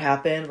 that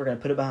happened, we're going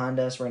to put it behind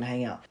us, we're going to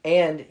hang out.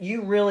 And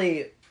you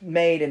really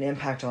made an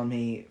impact on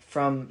me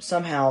from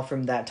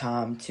that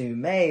time to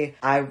May.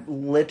 I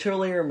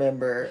literally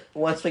remember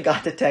once we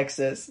got to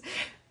Texas,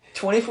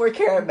 24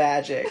 Karat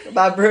Magic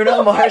by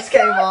Bruno Mars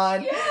came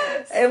on.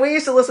 Yes. And we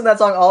used to listen to that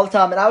song all the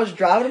time. And I was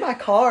driving in my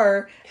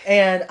car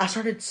and I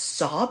started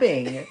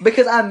sobbing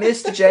because I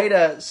missed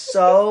Jada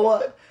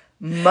so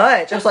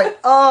much. I was like,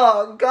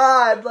 oh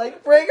God,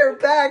 like, bring her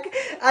back.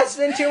 I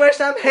spend too much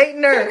time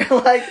hating her.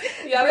 Like,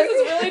 yeah, this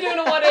is really doing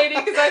a 180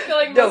 because I feel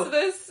like most of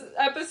this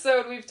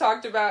episode you've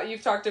talked about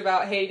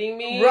hating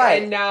me,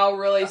 right? And now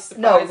really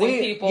surprising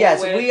people.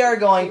 Yes, we are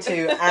going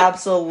to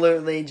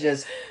absolutely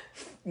just,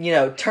 you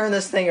know, turn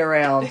this thing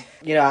around.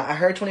 You know, I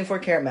heard 24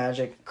 Karat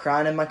Magic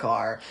crying in my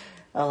car.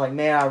 I was like,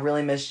 man, I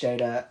really miss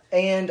Jada.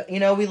 And, you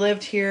know, we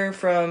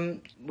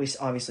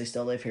obviously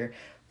still live here.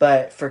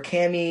 But for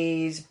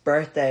Cammie's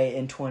birthday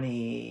in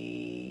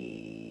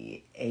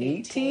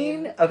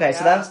 2018? Okay,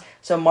 yeah.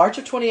 So March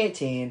of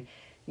 2018,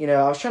 you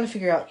know, I was trying to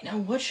figure out, you know,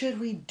 what should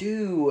we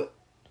do?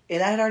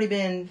 And that had already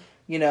been,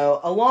 you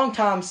know, a long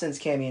time since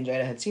Cammie and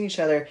Jada had seen each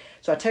other.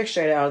 So I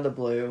texted Jada out of the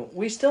blue.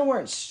 We still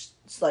weren't,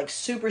 like,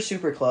 super,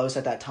 super close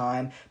at that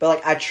time. But,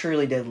 like, I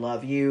truly did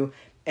love you.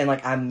 And,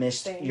 like, I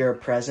missed your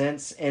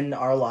presence in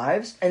our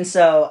lives. And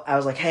so I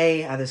was like,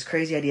 hey, I have this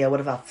crazy idea. What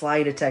if I fly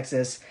you to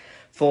Texas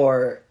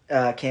for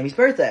Cammie's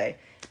birthday?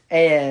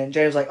 And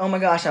Jada was like, oh my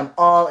gosh, I'm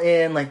all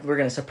in. Like, we're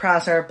going to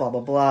surprise her, blah,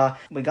 blah, blah.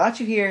 We got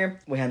you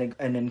here. We had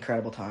an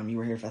incredible time. You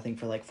were here, I think,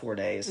 for like 4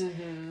 days.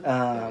 Mm-hmm. It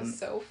was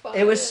so fun.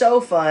 It was so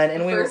fun.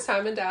 And First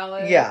time in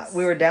Dallas. Yeah,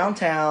 we were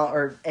downtown,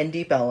 or in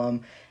Deep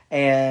Ellum,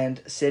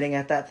 and sitting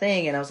at that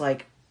thing. And I was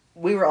like,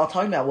 we were all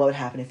talking about what would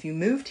happen if you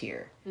moved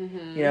here.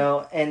 Mm-hmm. You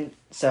know, and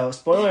so,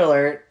 spoiler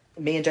alert,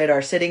 me and Jada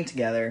are sitting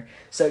together.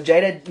 So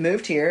Jada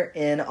moved here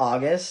in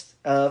August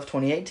of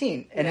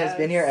 2018 and has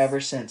been here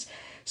ever since.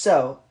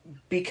 So,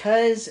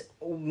 because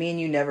me and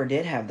you never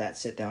did have that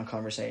sit-down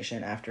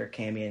conversation after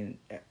Cammie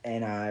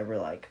and I were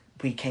like,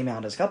 we came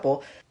out as a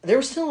couple, there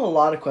were still a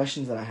lot of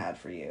questions that I had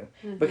for you.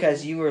 Mm-hmm.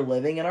 Because you were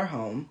living in our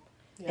home.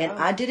 Yeah. And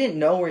I didn't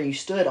know where you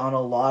stood on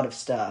a lot of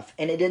stuff.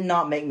 And it did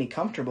not make me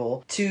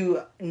comfortable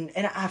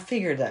and I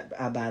figured that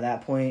by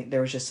that point, there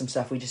was just some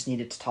stuff we just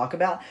needed to talk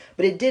about.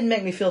 But it did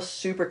make me feel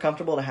super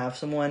comfortable to have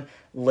someone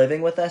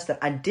living with us that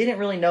I didn't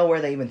really know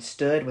where they even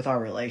stood with our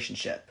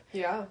relationship.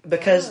 Yeah.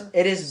 Because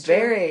it is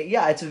very,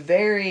 it's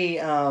very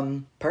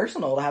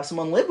personal to have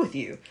someone live with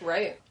you.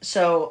 Right.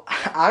 So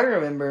I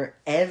remember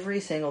every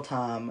single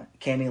time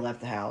Cammie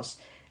left the house,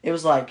 it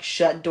was like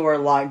shut door,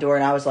 locked door,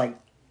 and I was like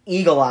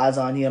eagle eyes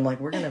on you. I'm like,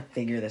 we're going to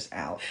figure this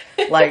out.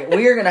 Like,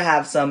 we are going to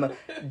have some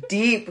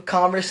deep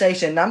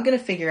conversation, and I'm going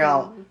to figure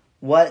out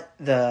what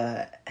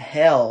the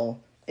hell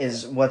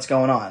is what's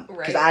going on.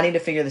 Because I need to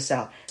figure this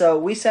out. So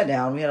we sat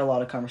down. We had a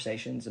lot of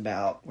conversations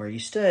about where you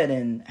stood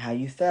and how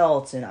you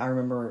felt. And I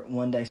remember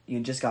one day you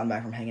had just gotten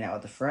back from hanging out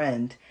with a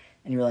friend.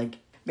 And you were like,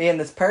 me and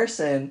this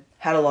person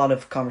had a lot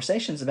of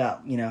conversations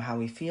about, you know, how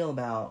we feel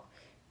about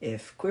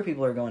if queer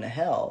people are going to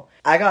hell.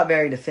 I got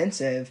very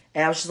defensive.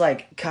 And I was just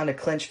like, kind of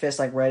clenched fist,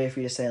 like ready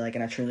for you to say, like,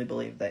 and I truly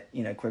believe that,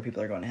 you know, queer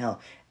people are going to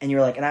hell. And you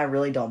were like, and I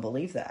really don't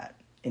believe that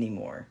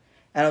anymore.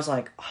 And I was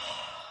like,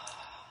 oh.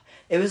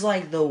 It was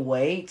like the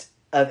weight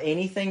of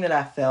anything that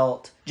I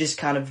felt just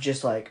kind of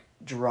just like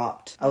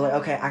dropped. I was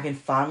like, okay, I can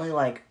finally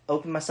like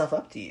open myself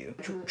up to you.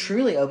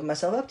 Truly open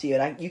myself up to you.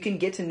 And you can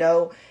get to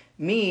know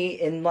me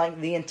in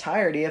like the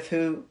entirety of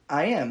who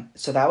I am.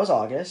 So that was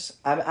August.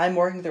 I'm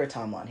working through a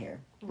timeline here.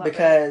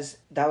 Because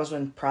that was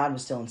when Pride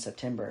was still in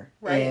September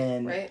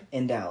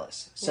in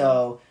Dallas.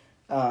 So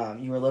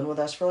you were living with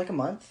us for like a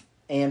month.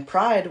 And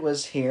Pride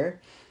was here.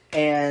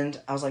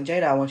 And I was like,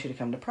 Jada, I want you to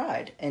come to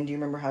Pride. And do you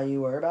remember how you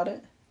were about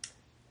it?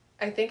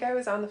 I think I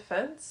was on the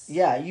fence.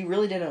 Yeah, you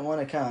really didn't want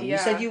to come. Yeah. You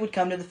said you would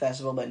come to the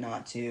festival, but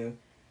not to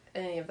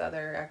any of the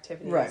other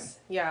activities. Right.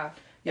 Yeah,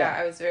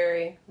 I was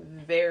very,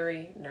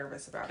 very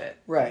nervous about it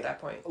at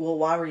that point. Well,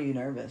 why were you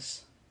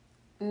nervous?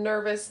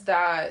 Nervous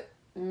that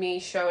me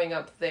showing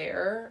up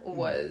there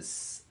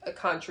was a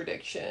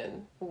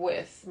contradiction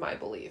with my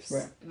beliefs.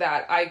 Right.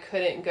 That I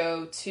couldn't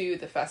go to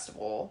the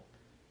festival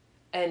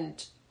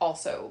and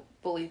also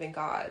believe in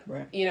God.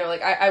 Right. You know,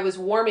 like I was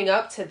warming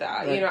up to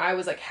that. Right. You know, I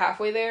was like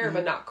halfway there,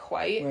 but not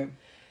quite.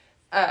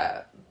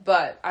 Right.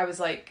 But I was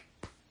like,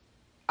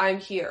 I'm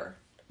here.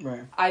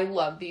 Right. I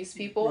love these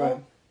people.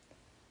 Right.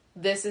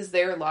 This is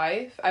their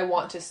life. I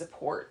want to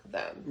support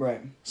them.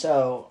 Right.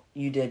 So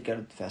you did go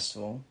to the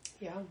festival.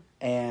 Yeah.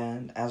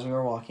 And as we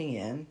were walking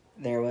in,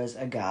 there was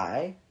a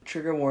guy.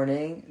 Trigger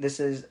warning, this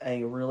is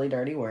a really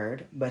dirty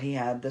word, but he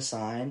had the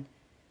sign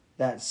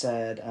that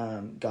said,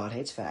 God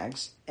hates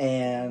fags,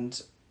 and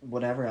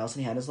whatever else.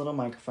 And he had his little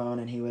microphone,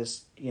 and he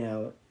was, you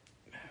know,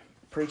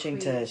 preaching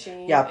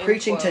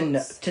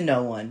to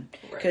no one.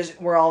 Because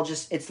we're all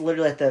just, it's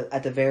literally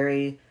at the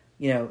very,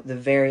 you know, the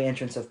very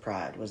entrance of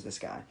Pride was this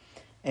guy.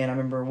 And I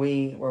remember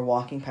we were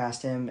walking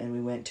past him, and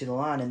we went to the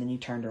line, and then you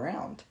turned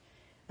around.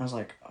 I was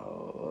like,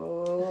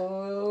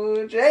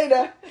 oh,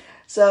 Jada.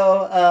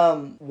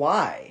 So,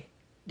 why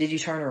did you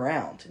turn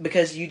around?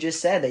 Because you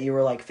just said that you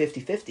were like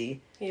 50-50.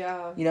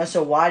 Yeah. You know,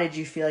 so why did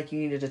you feel like you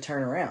needed to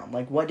turn around?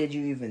 Like, what did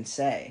you even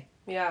say?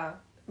 Yeah.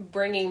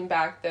 Bringing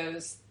back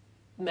those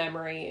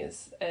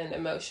memories and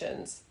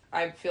emotions,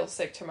 I feel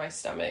sick to my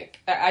stomach.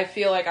 I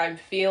feel like I'm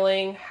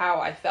feeling how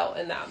I felt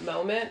in that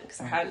moment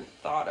because I hadn't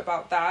thought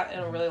about that in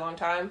a really long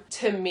time.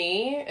 To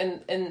me,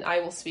 and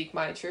I will speak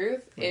my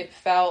truth, it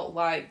felt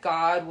like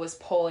God was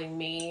pulling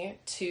me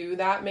to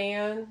that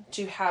man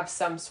to have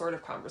some sort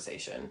of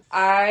conversation.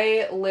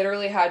 I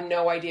literally had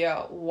no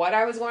idea what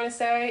I was going to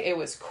say. It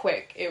was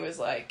quick. It was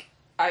like,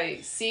 I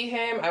see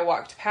him, I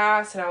walked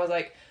past, and I was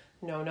like,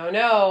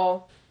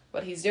 no,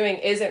 what he's doing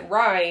isn't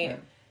right.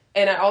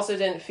 And I also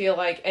didn't feel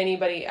like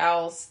anybody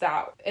else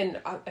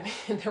and I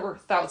mean, there were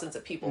thousands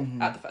of people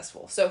at the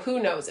festival. So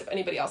who knows if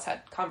anybody else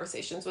had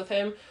conversations with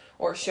him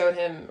or showed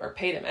him or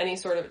paid him any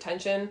sort of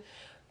attention.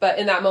 But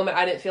in that moment,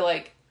 I didn't feel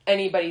like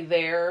anybody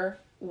there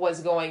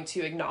was going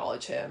to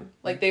acknowledge him.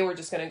 Like they were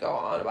just going to go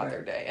on about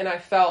their day. And I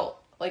felt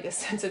like a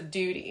sense of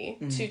duty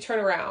to turn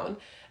around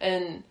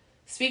and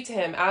speak to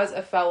him as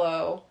a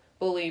fellow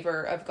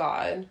believer of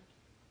God,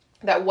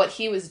 that what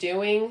he was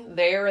doing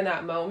there in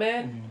that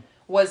moment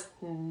was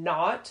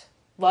not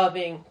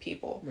loving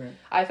people. Right.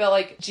 I felt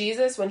like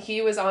Jesus, when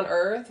he was on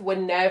earth, would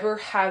never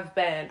have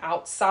been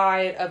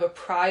outside of a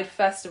Pride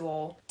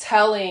festival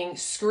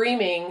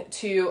screaming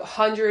to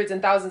hundreds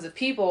and thousands of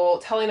people,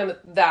 telling them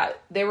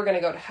that they were going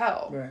to go to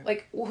hell. Right.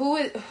 Like,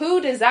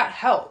 who does that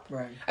help?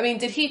 Right. I mean,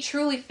 did he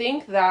truly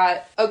think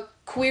that a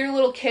queer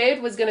little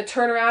kid was going to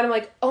turn around and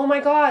like, oh my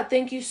God,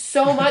 thank you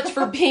so much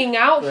for being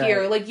out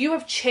here. Like, you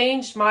have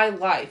changed my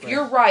life.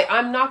 You're right.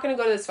 I'm not going to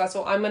go to this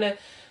festival. I'm going to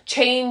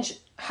change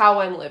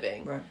how I'm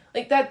living. Right.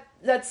 Like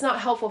that's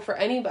not helpful for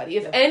anybody.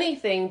 If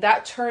anything,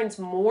 that turns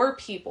more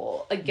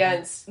people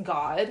against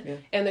God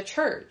and the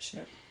church.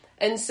 Yeah.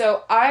 And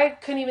so I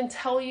couldn't even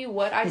tell you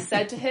what I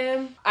said to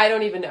him. I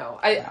don't even know.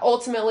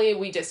 Ultimately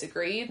we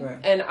disagreed,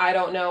 and I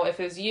don't know if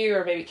it was you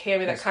or maybe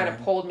Cammie that kind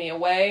of pulled me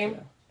away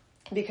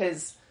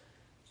because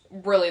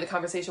really the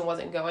conversation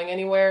wasn't going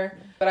anywhere.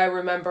 Yeah. But I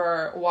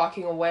remember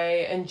walking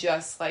away and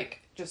just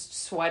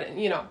sweating.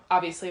 You know,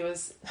 obviously it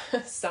was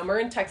summer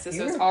in Texas.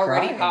 It was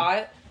already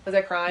hot. Was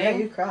I crying? Yeah,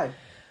 you cried.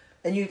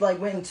 And you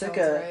went and took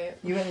a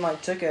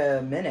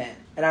minute.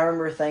 And I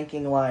remember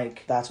thinking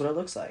that's what it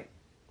looks like.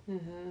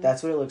 Mm-hmm.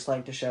 That's what it looks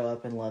like to show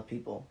up and love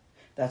people.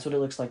 That's what it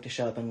looks like to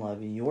show up and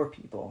love your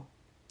people.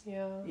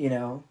 Yeah. You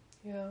know?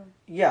 Yeah.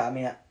 Yeah, I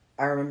mean,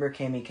 I remember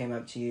Cammie came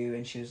up to you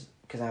and she was,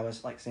 because I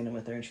was like standing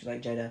with her and she was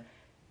like, Jada,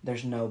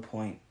 there's no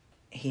point.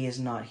 He is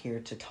not here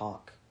to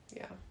talk.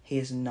 Yeah. He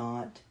is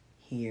not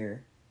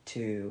here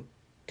to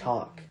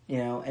talk. You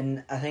know,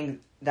 and I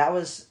think that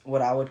was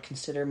what I would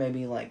consider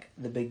maybe like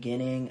the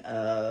beginning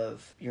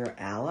of your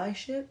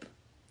allyship,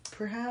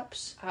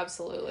 perhaps.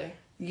 Absolutely.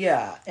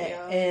 Yeah.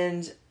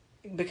 And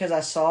because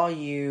I saw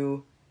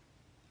you,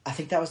 I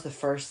think that was the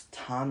first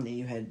time that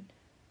you had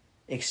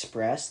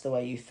expressed the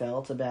way you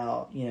felt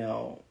about, you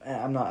know,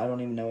 I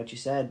don't even know what you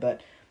said,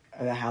 but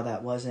about how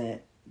that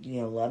wasn't,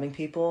 you know, loving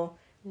people,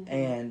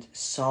 and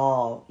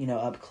saw, you know,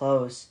 up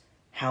close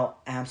how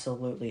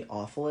absolutely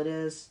awful it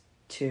is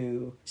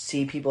to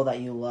see people that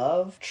you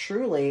love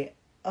truly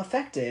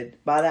affected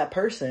by that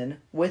person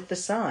with the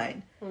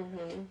sign.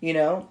 You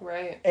know?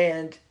 Right.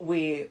 And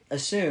we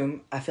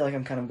assume, I feel like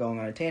I'm kind of going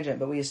on a tangent,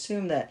 but we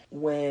assume that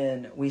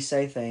when we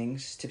say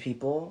things to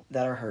people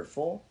that are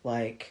hurtful,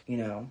 like, you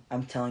know,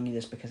 I'm telling you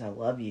this because I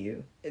love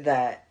you,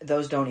 that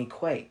those don't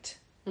equate.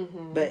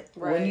 But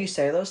when you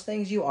say those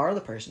things, you are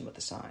the person with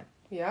the sign.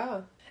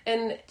 Yeah.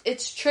 And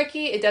it's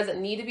tricky. It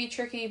doesn't need to be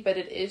tricky, but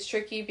it is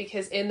tricky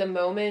because in the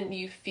moment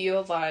you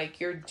feel like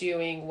you're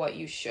doing what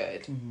you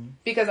should.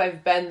 Because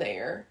I've been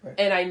there. Right.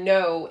 And I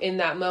know in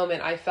that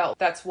moment I felt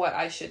that's what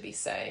I should be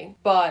saying.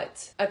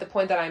 But at the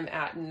point that I'm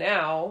at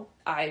now,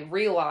 I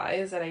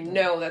realize and I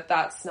know that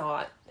that's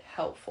not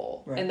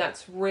helpful. Right. And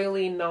that's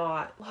really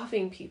not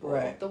loving people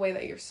the way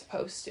that you're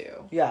supposed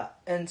to. Yeah.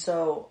 And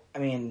so, I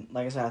mean,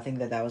 like I said, I think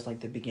that was like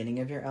the beginning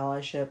of your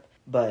allyship.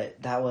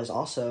 But that was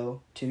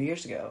also 2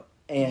 years ago.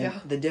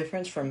 And the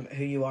difference from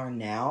who you are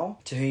now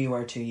to who you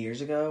were 2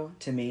 years ago,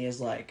 to me,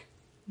 is like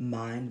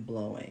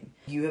mind-blowing.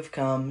 You have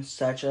come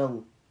such a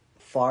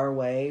far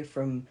way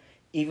from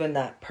even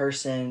that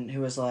person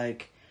who was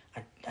like,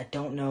 I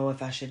don't know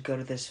if I should go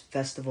to this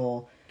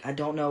festival. I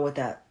don't know what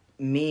that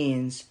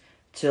means,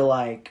 to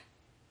like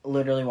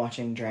literally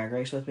watching Drag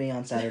Race with me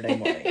on Saturday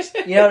mornings.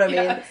 You know what I mean?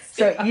 Yes,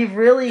 so you've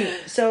really...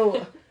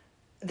 So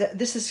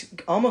this is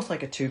almost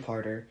like a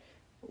two-parter.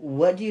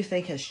 What do you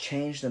think has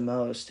changed the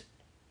most?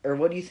 Or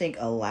what do you think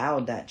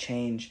allowed that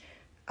change?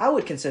 I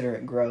would consider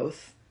it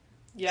growth.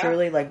 Yeah.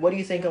 Truly, like, what do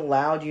you think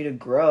allowed you to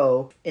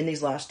grow in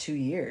these last 2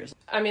 years?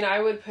 I mean,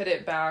 I would put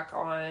it back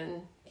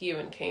on you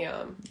and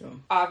Cam. Yeah.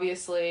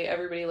 Obviously,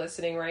 everybody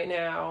listening right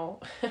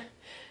now,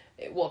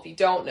 well, if you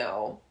don't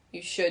know,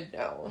 you should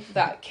know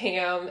that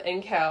Cam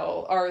and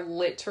Kel are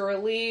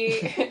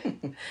literally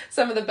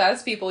some of the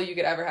best people you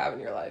could ever have in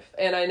your life.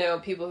 And I know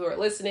people who are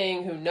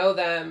listening, who know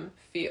them,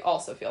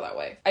 also feel that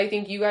way. I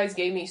think you guys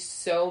gave me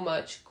so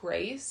much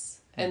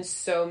grace and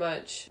so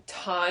much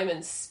time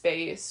and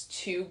space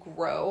to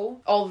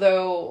grow.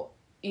 Although,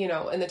 you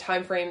know, in the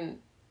time frame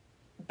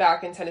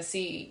back in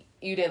Tennessee,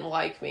 you didn't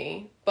like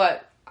me,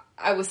 but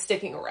I was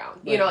sticking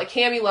around. Right. You know, like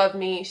Cammie loved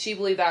me. She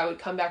believed that I would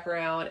come back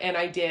around, and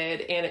I did.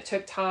 And it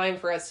took time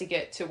for us to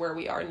get to where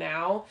we are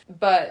now.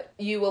 But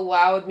you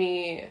allowed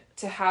me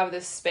to have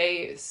this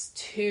space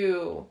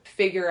to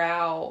figure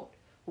out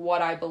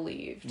what I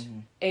believed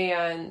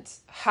and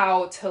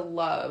how to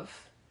love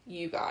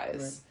you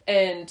guys. Right.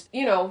 And,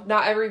 you know,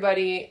 not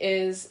everybody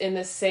is in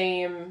the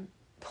same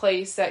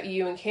place that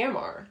you and Cam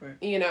are. Right.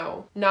 You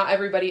know, not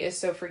everybody is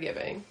so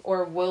forgiving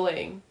or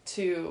willing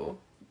to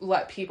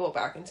let people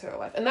back into their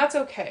life. And that's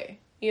okay.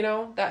 You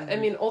know, that, I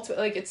mean,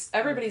 ultimately, like, it's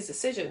everybody's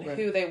decision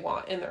who they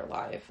want in their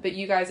life. But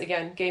you guys,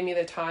 again, gave me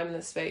the time and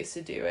the space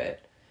to do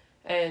it.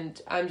 And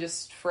I'm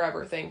just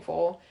forever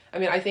thankful. I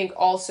mean, I think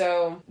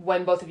also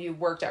when both of you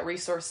worked at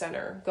Resource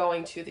Center,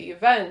 going to the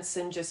events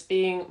and just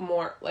being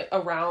more like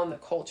around the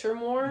culture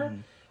more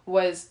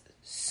was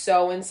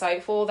so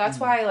insightful. That's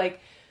why, like,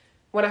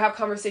 when I have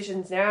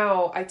conversations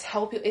now, I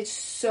tell people it's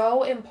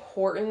so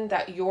important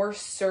that your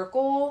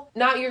circle,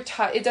 not your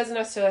it doesn't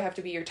necessarily have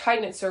to be your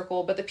tight-knit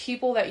circle, but the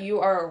people that you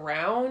are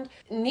around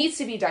needs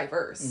to be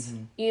diverse.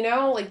 You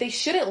know, like, they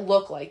shouldn't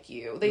look like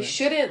you. They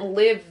shouldn't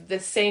live the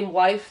same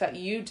life that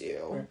you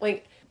do.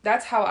 Like,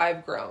 that's how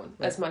I've grown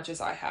as much as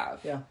I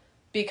have. Yeah.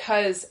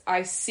 Because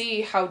I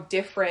see how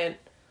different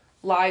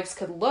lives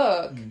could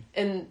look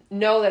and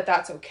know that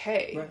that's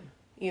okay. Right.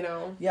 You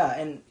know? Yeah,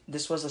 and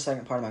this was the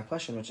second part of my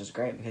question, which is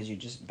great because you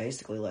just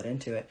basically led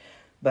into it.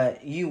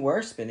 But you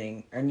were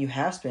spending, and you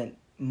have spent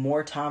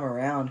more time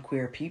around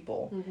queer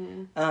people.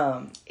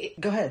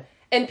 Go ahead.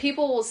 And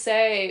people will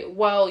say,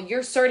 well,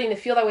 you're starting to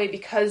feel that way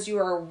because you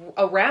are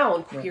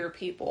around queer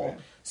people. Right.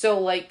 So,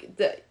 like,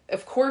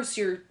 of course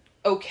you're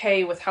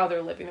okay with how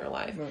they're living their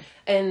life. Right.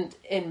 And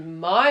in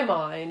my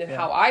mind and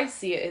how I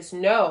see it is,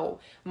 no,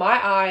 my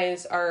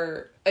eyes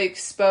are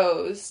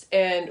exposed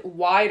and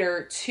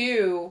wider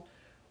to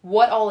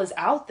what all is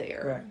out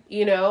there,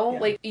 you know,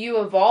 like,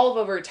 you evolve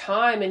over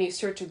time and you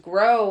start to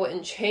grow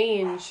and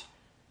change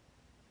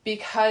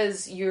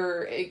because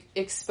you're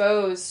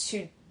exposed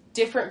to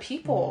different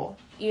people,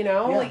 you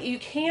know, like, you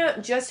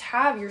can't just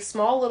have your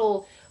small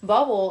little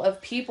bubble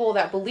of people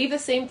that believe the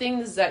same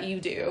things that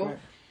you do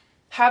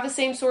have the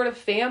same sort of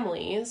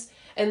families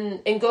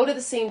and go to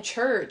the same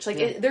church.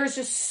 Like, there's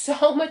just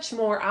so much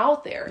more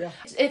out there. Yeah.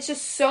 It's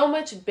just so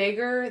much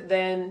bigger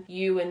than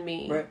you and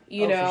me, right.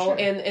 you know, for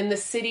sure. and the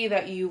city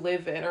that you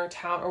live in or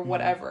town or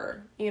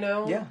whatever, you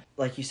know? Yeah.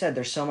 Like you said,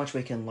 there's so much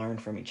we can learn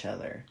from each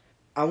other.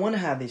 I want to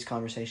have these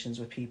conversations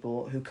with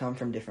people who come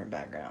from different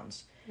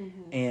backgrounds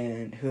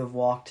and who have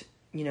walked,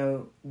 you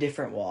know,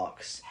 different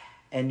walks.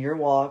 And your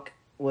walk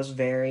was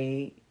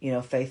very, you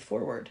know, faith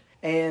forward.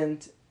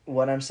 And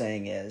what I'm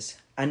saying is,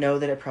 I know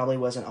that it probably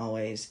wasn't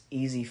always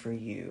easy for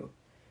you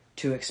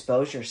to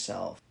expose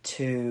yourself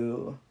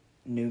to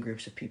new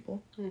groups of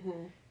people,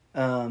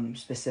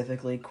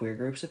 specifically queer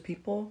groups of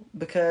people,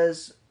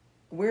 because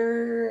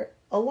we're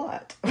a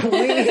lot.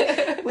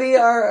 We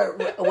are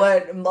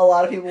what a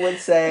lot of people would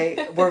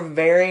say. We're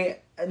very,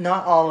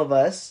 not all of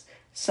us,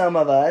 some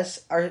of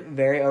us are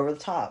very over the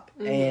top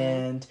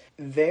and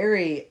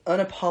very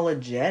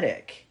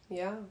unapologetic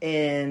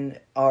in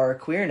our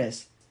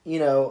queerness. You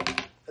know,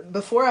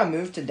 before I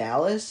moved to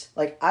Dallas,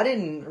 like, I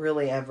didn't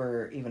really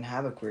ever even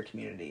have a queer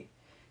community.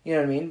 You know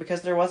what I mean?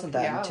 Because there wasn't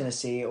that in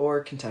Tennessee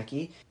or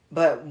Kentucky.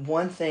 But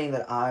one thing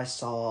that I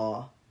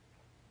saw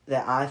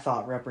that I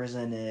thought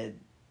represented,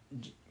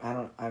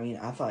 I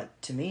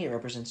thought to me it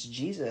represents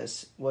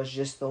Jesus, was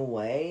just the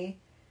way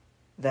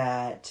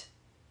that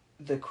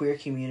the queer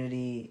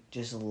community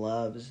just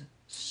loves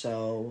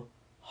so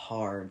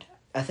hard.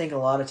 I think a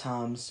lot of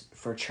times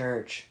for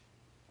church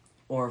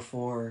or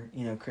for,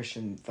 you know,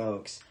 Christian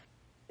folks,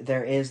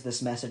 there is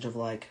this message of,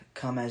 like,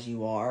 come as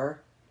you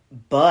are,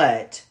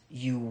 but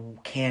you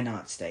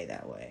cannot stay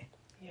that way.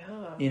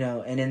 Yeah. You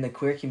know, and in the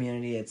queer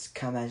community, it's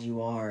come as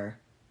you are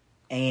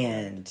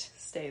and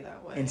stay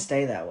that way. And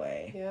stay that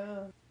way. Yeah.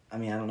 I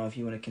mean, I don't know if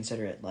you want to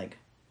consider it, like,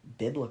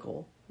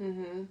 biblical.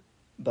 Mm-hmm.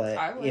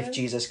 But if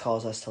Jesus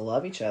calls us to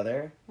love each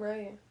other,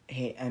 right?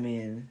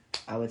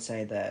 I would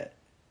say that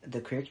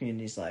the queer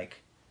community's, like,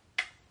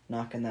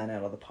 knocking that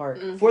out of the park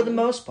for the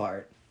most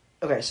part.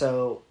 Okay,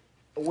 so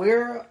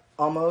we're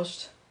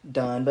almost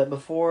done, but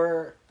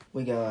before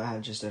we go, I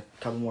have just a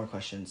couple more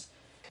questions.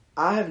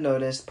 I have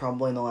noticed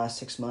probably in the last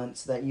 6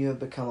 months that you have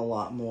become a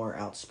lot more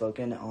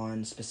outspoken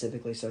on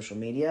specifically social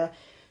media.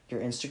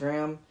 Your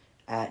Instagram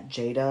at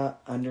Jada_Stotts.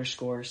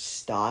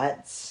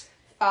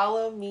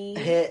 Follow me.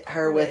 Hit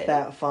her with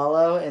that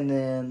follow, and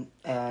then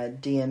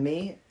DM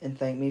me and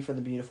thank me for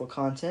the beautiful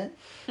content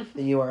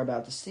that you are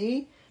about to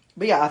see.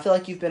 But yeah, I feel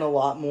like you've been a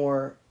lot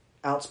more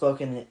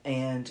outspoken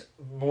and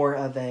more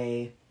of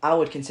a, I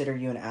would consider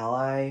you an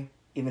ally,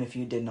 even if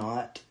you did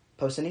not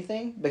post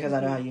anything, because I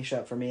know how you show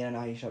up for me and I know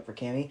how you show up for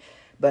Cammie.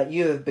 But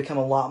you have become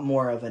a lot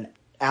more of an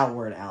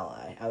outward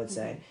ally, I would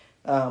say,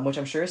 which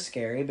I'm sure is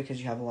scary because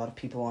you have a lot of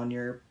people on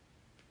your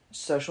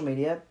social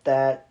media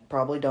that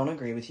probably don't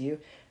agree with you.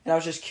 And I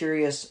was just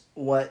curious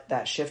what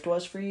that shift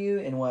was for you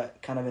and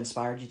what kind of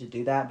inspired you to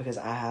do that, because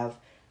I have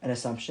an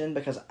assumption,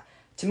 because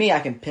to me I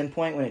can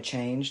pinpoint when it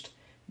changed,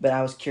 but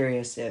I was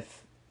curious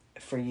if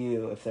for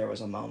you, if there was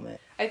a moment.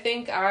 I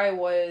think I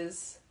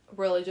was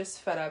really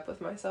just fed up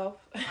with myself.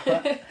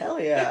 Hell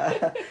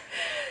yeah.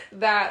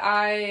 That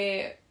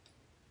I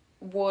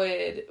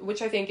would,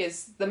 which I think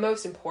is the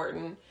most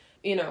important,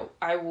 you know,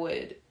 I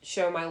would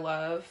show my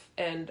love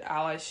and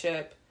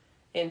allyship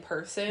in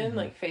person,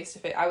 like face to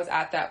face. I was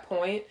at that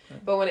point,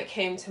 but when it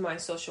came to my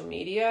social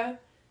media,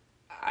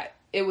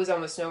 it was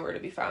almost nowhere to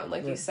be found.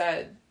 Like you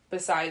said,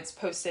 besides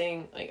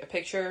posting like a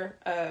picture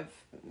of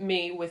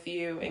me with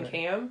you and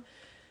Cam,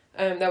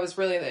 that was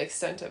really the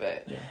extent of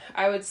it. Yeah.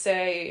 I would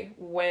say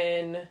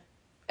when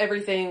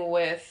everything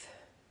with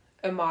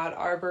Ahmaud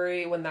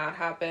Arbery, when that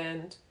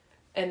happened,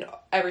 and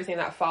everything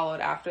that followed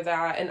after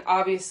that, and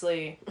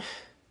obviously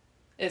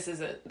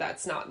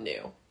that's not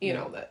new. You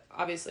know, that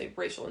obviously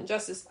racial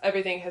injustice,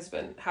 everything has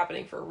been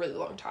happening for a really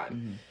long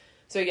time.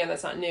 So again,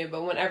 that's not new.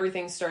 But when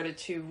everything started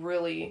to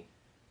really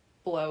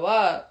blow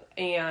up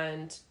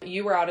and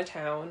you were out of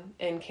town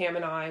and Cam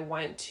and I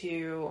went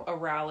to a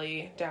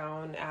rally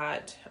down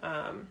at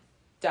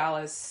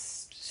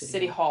Dallas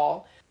City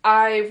Hall,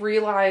 I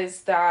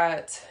realized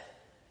that,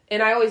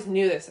 and I always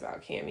knew this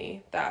about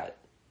Cammie, that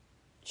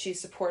she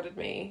supported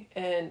me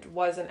and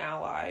was an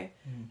ally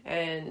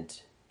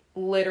and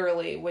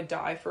literally would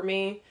die for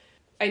me.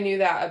 I knew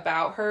that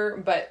about her,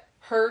 but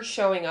her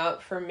showing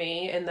up for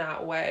me in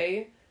that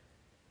way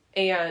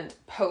and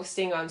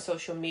posting on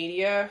social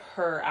media,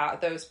 her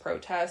at those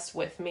protests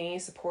with me,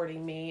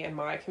 supporting me and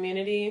my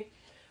community,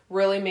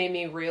 really made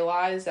me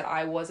realize that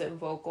I wasn't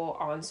vocal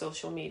on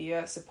social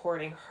media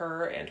supporting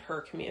her and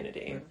her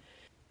community.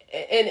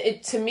 And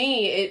it, to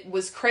me, it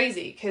was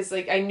crazy because,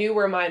 like, I knew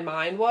where my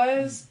mind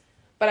was,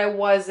 but I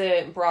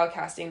wasn't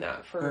broadcasting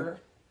that for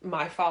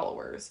my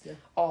followers,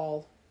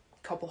 all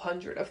couple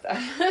hundred of them.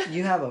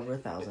 You have over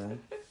 1,000.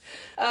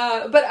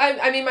 But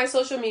I mean, my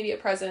social media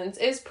presence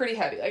is pretty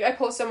heavy. Like, I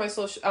post on my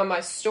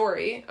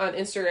story on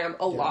Instagram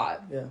a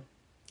lot. Yeah.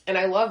 And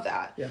I love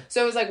that. Yeah.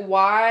 So it was like,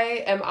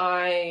 why am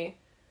I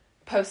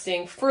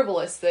posting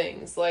frivolous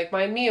things like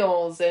my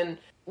meals and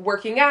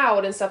working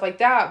out and stuff like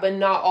that, but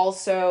not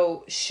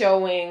also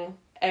showing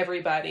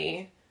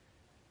everybody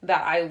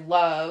that I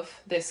love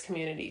this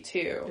community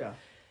too. Yeah.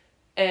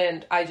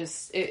 And I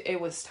just, it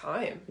was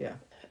time. Yeah.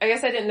 I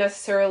guess I didn't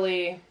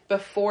necessarily,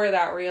 before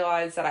that,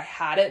 realize that I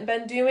hadn't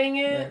been doing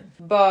it,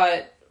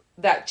 but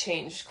that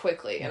changed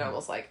quickly. And I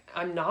was like,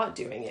 I'm not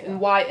doing it. And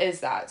why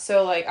is that?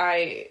 So, like,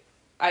 I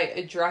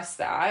addressed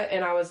that,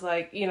 and I was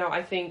like, you know,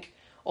 I think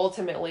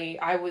ultimately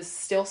I was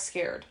still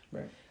scared.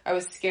 Right. I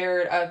was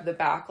scared of the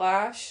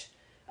backlash,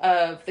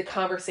 of the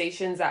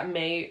conversations that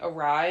may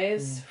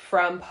arise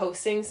from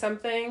posting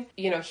something,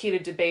 you know,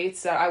 heated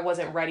debates that I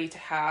wasn't ready to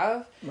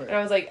have. Right. And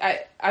I was like,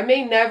 I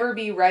may never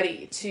be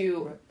ready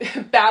to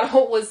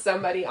battle with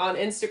somebody on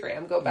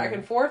Instagram, go back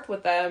and forth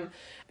with them,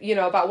 you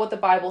know, about what the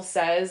Bible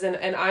says.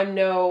 And I'm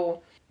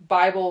no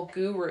Bible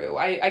guru.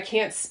 I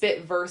can't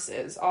spit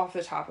verses off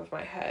the top of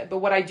my head. But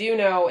what I do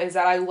know is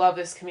that I love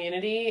this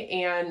community,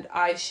 and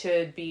I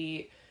should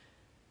be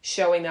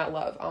showing that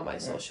love on my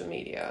social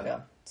media. Yeah.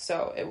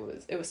 So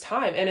it was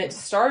time, and it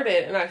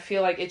started, and I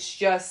feel like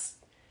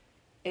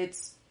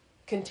it's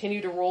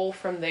continued to roll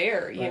from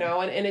there, you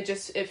know, and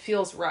it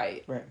feels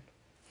right. Right.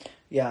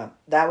 Yeah,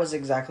 that was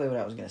exactly what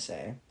I was going to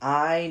say.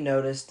 I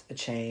noticed a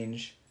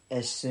change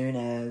as soon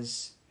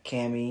as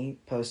Cammie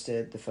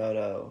posted the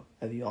photo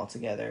of you all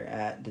together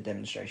at the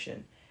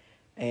demonstration.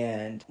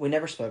 And we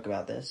never spoke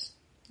about this.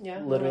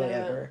 Yeah. Literally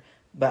ever.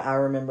 But I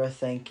remember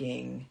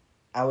thinking,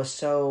 I was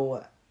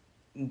so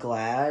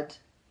glad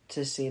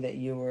to see that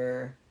you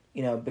were,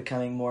 you know,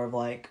 becoming more of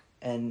like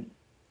an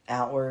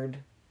outward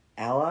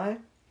ally.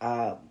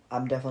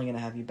 I'm definitely going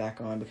to have you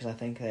back on, because I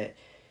think that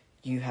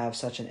you have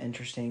such an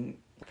interesting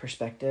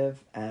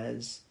perspective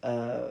as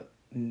a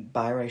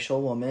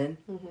biracial woman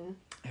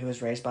who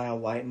was raised by a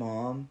white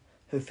mom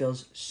who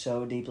feels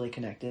so deeply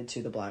connected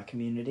to the Black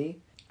community.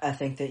 I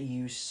think that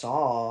you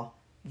saw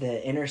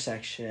the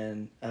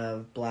intersection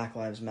of Black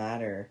Lives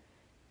Matter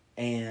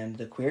and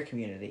the queer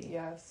community.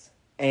 Yes.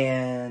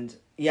 And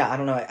yeah, I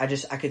don't know.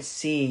 I could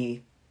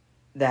see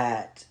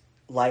that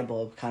light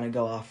bulb kind of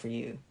go off for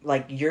you.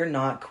 Like, you're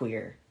not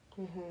queer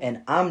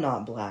and I'm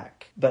not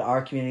Black, but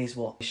our communities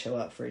will show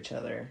up for each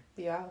other.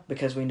 Yeah.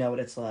 Because we know what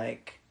it's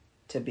like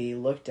to be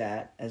looked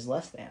at as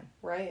less than.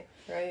 Right.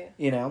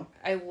 You know?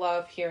 I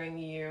love hearing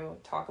you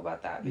talk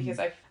about that, because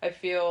I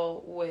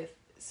feel with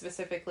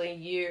specifically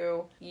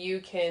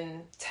you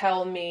can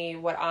tell me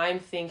what I'm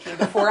thinking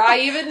before I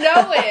even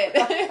know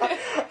it.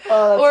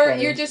 Or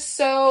funny. You're just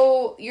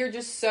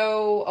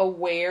so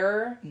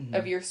aware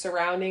of your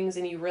surroundings,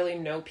 and you really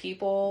know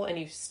people, and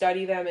you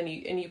study them, and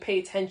you pay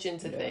attention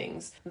to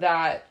things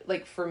that,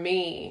 like, for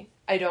me,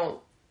 I don't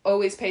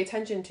always pay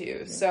attention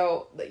to.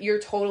 So you're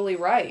totally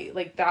right.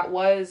 Like, that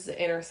was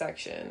the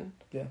intersection.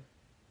 Yeah.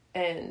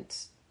 And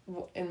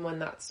when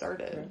that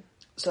started. Right.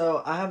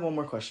 So I have one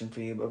more question for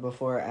you, but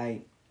before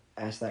I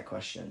ask that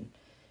question,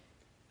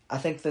 I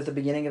think that the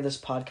beginning of this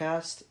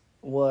podcast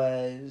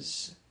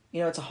was,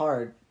 you know, it's a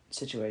hard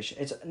situation.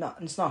 It's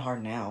not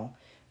hard now,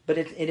 but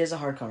it is a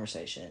hard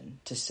conversation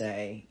to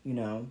say, you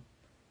know,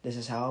 this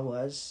is how I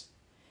was,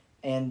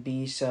 and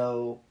be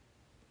so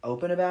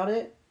open about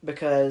it,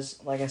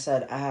 because, like I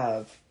said, I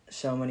have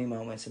so many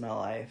moments in my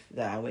life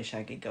that I wish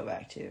I could go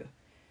back to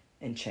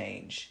and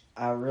change.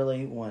 I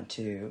really want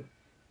to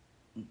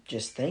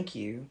just thank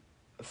you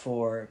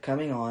for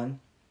coming on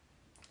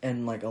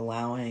and, like,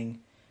 allowing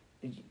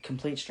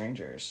complete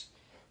strangers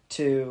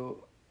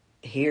to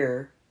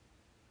hear,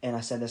 and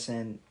I said this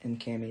in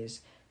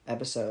Cammie's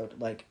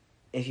episode, like,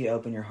 if you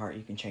open your heart,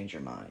 you can change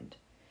your mind.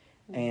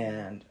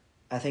 And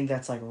I think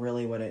that's, like,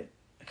 really what it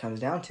comes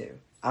down to.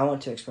 I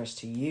want to express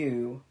to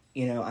you,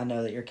 you know, I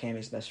know that you're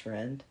Cammie's best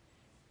friend,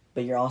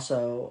 but you're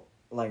also,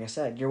 like I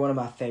said, you're one of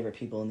my favorite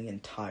people in the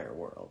entire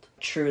world.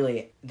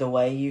 Truly, the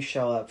way you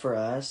show up for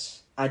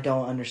us, I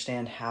don't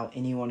understand how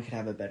anyone could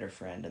have a better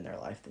friend in their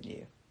life than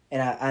you.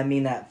 And I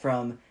mean that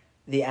from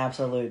the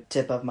absolute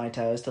tip of my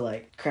toes to,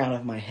 like, crown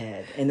of my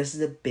head. And this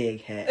is a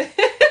big head.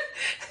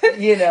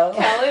 You know?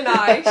 Kel and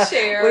I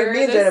share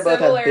me and the Jenna both have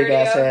similarity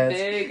big-ass of heads.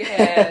 big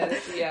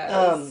heads.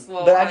 Yes.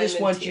 Well, but I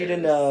just want tears. you to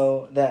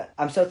know that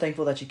I'm so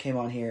thankful that you came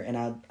on here,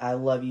 and I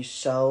love you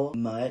so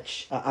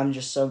much. I'm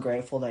just so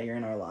grateful that you're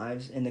in our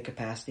lives in the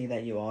capacity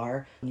that you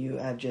are. You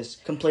have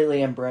just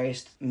completely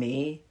embraced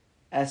me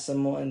as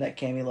someone that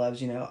Cammie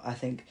loves. You know, I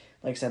think,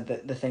 like I said,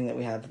 the thing that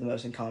we have the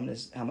most in common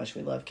is how much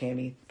we love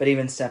Cammie. But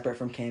even separate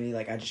from Cammie,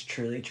 like, I just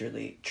truly,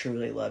 truly,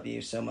 truly love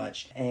you so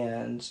much.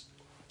 And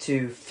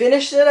to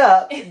finish it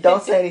up,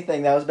 don't say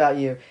anything. That was about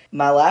you.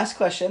 My last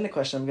question, the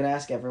question I'm going to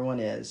ask everyone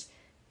is,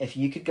 if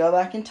you could go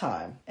back in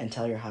time and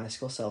tell your high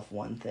school self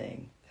one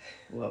thing,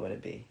 what would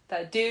it be?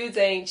 That dudes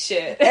ain't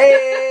shit.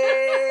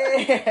 Hey!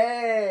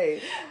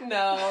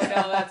 No,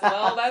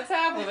 that's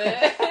half of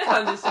it.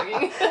 I'm just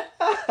joking.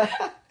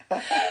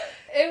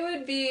 It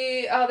would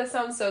be, this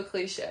sounds so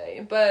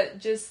cliche, but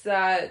just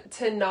that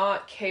to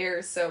not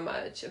care so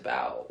much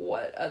about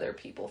what other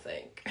people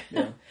think.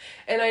 Yeah.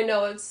 And I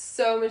know it's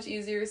so much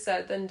easier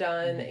said than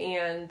done,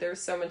 and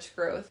there's so much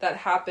growth that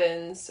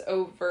happens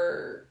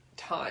over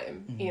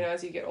time. You know,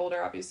 as you get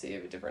older, obviously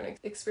you have different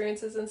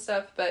experiences and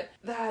stuff, but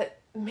that,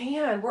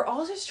 man, we're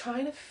all just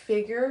trying to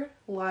figure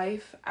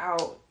life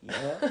out.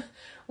 Yeah.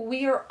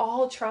 We are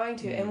all trying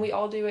to, and we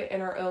all do it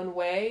in our own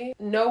way.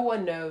 No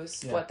one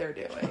knows what they're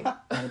doing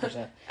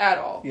 100%. at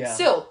all. Yeah.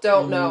 Still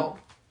don't know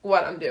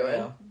what I'm doing,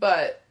 Yeah.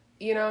 but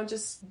you know,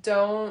 just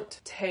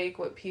don't take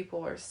what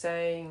people are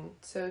saying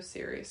so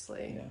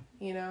seriously,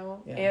 you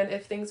know? Yeah. And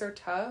if things are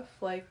tough,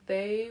 like,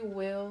 they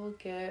will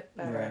get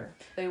better.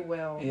 Right. They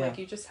will. Yeah. Like,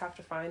 you just have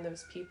to find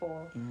those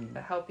people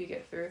that help you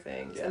get through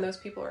things. Yeah. And those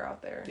people are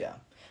out there. Yeah.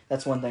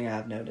 That's one thing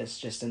I've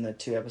noticed just in the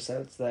 2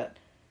 episodes that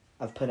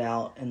I've put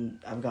out, and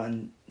I've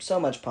gotten so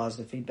much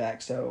positive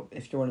feedback. So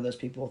if you're one of those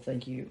people,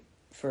 thank you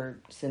for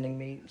sending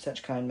me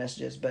such kind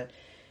messages. But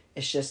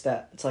it's just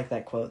that, it's like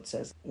that quote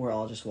says, we're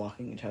all just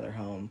walking each other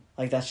home.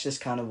 Like, that's just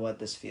kind of what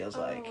this feels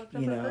like,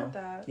 I've you never know? heard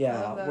that.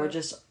 Yeah,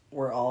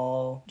 we're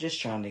all just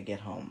trying to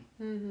get home.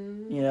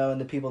 Mm-hmm. You know, and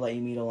the people that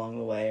you meet along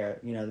the way are,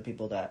 you know, the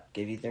people that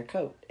give you their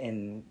coat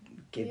and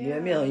give you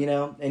a meal, you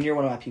know? And you're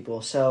one of my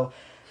people. So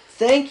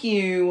thank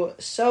you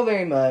so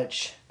very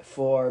much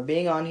for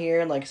being on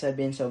here and, like I said,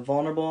 being so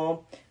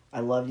vulnerable. I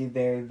love you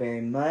very,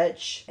 very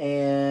much.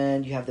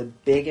 And you have the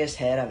biggest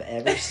head I've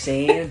ever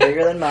seen,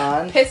 bigger than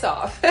mine. Piss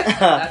off.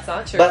 That's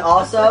not true. But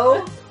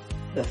also,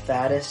 the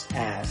fattest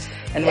ass.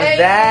 And with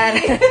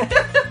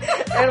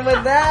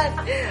that,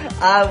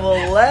 I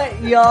will let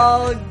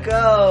y'all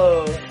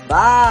go.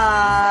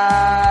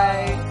 Bye.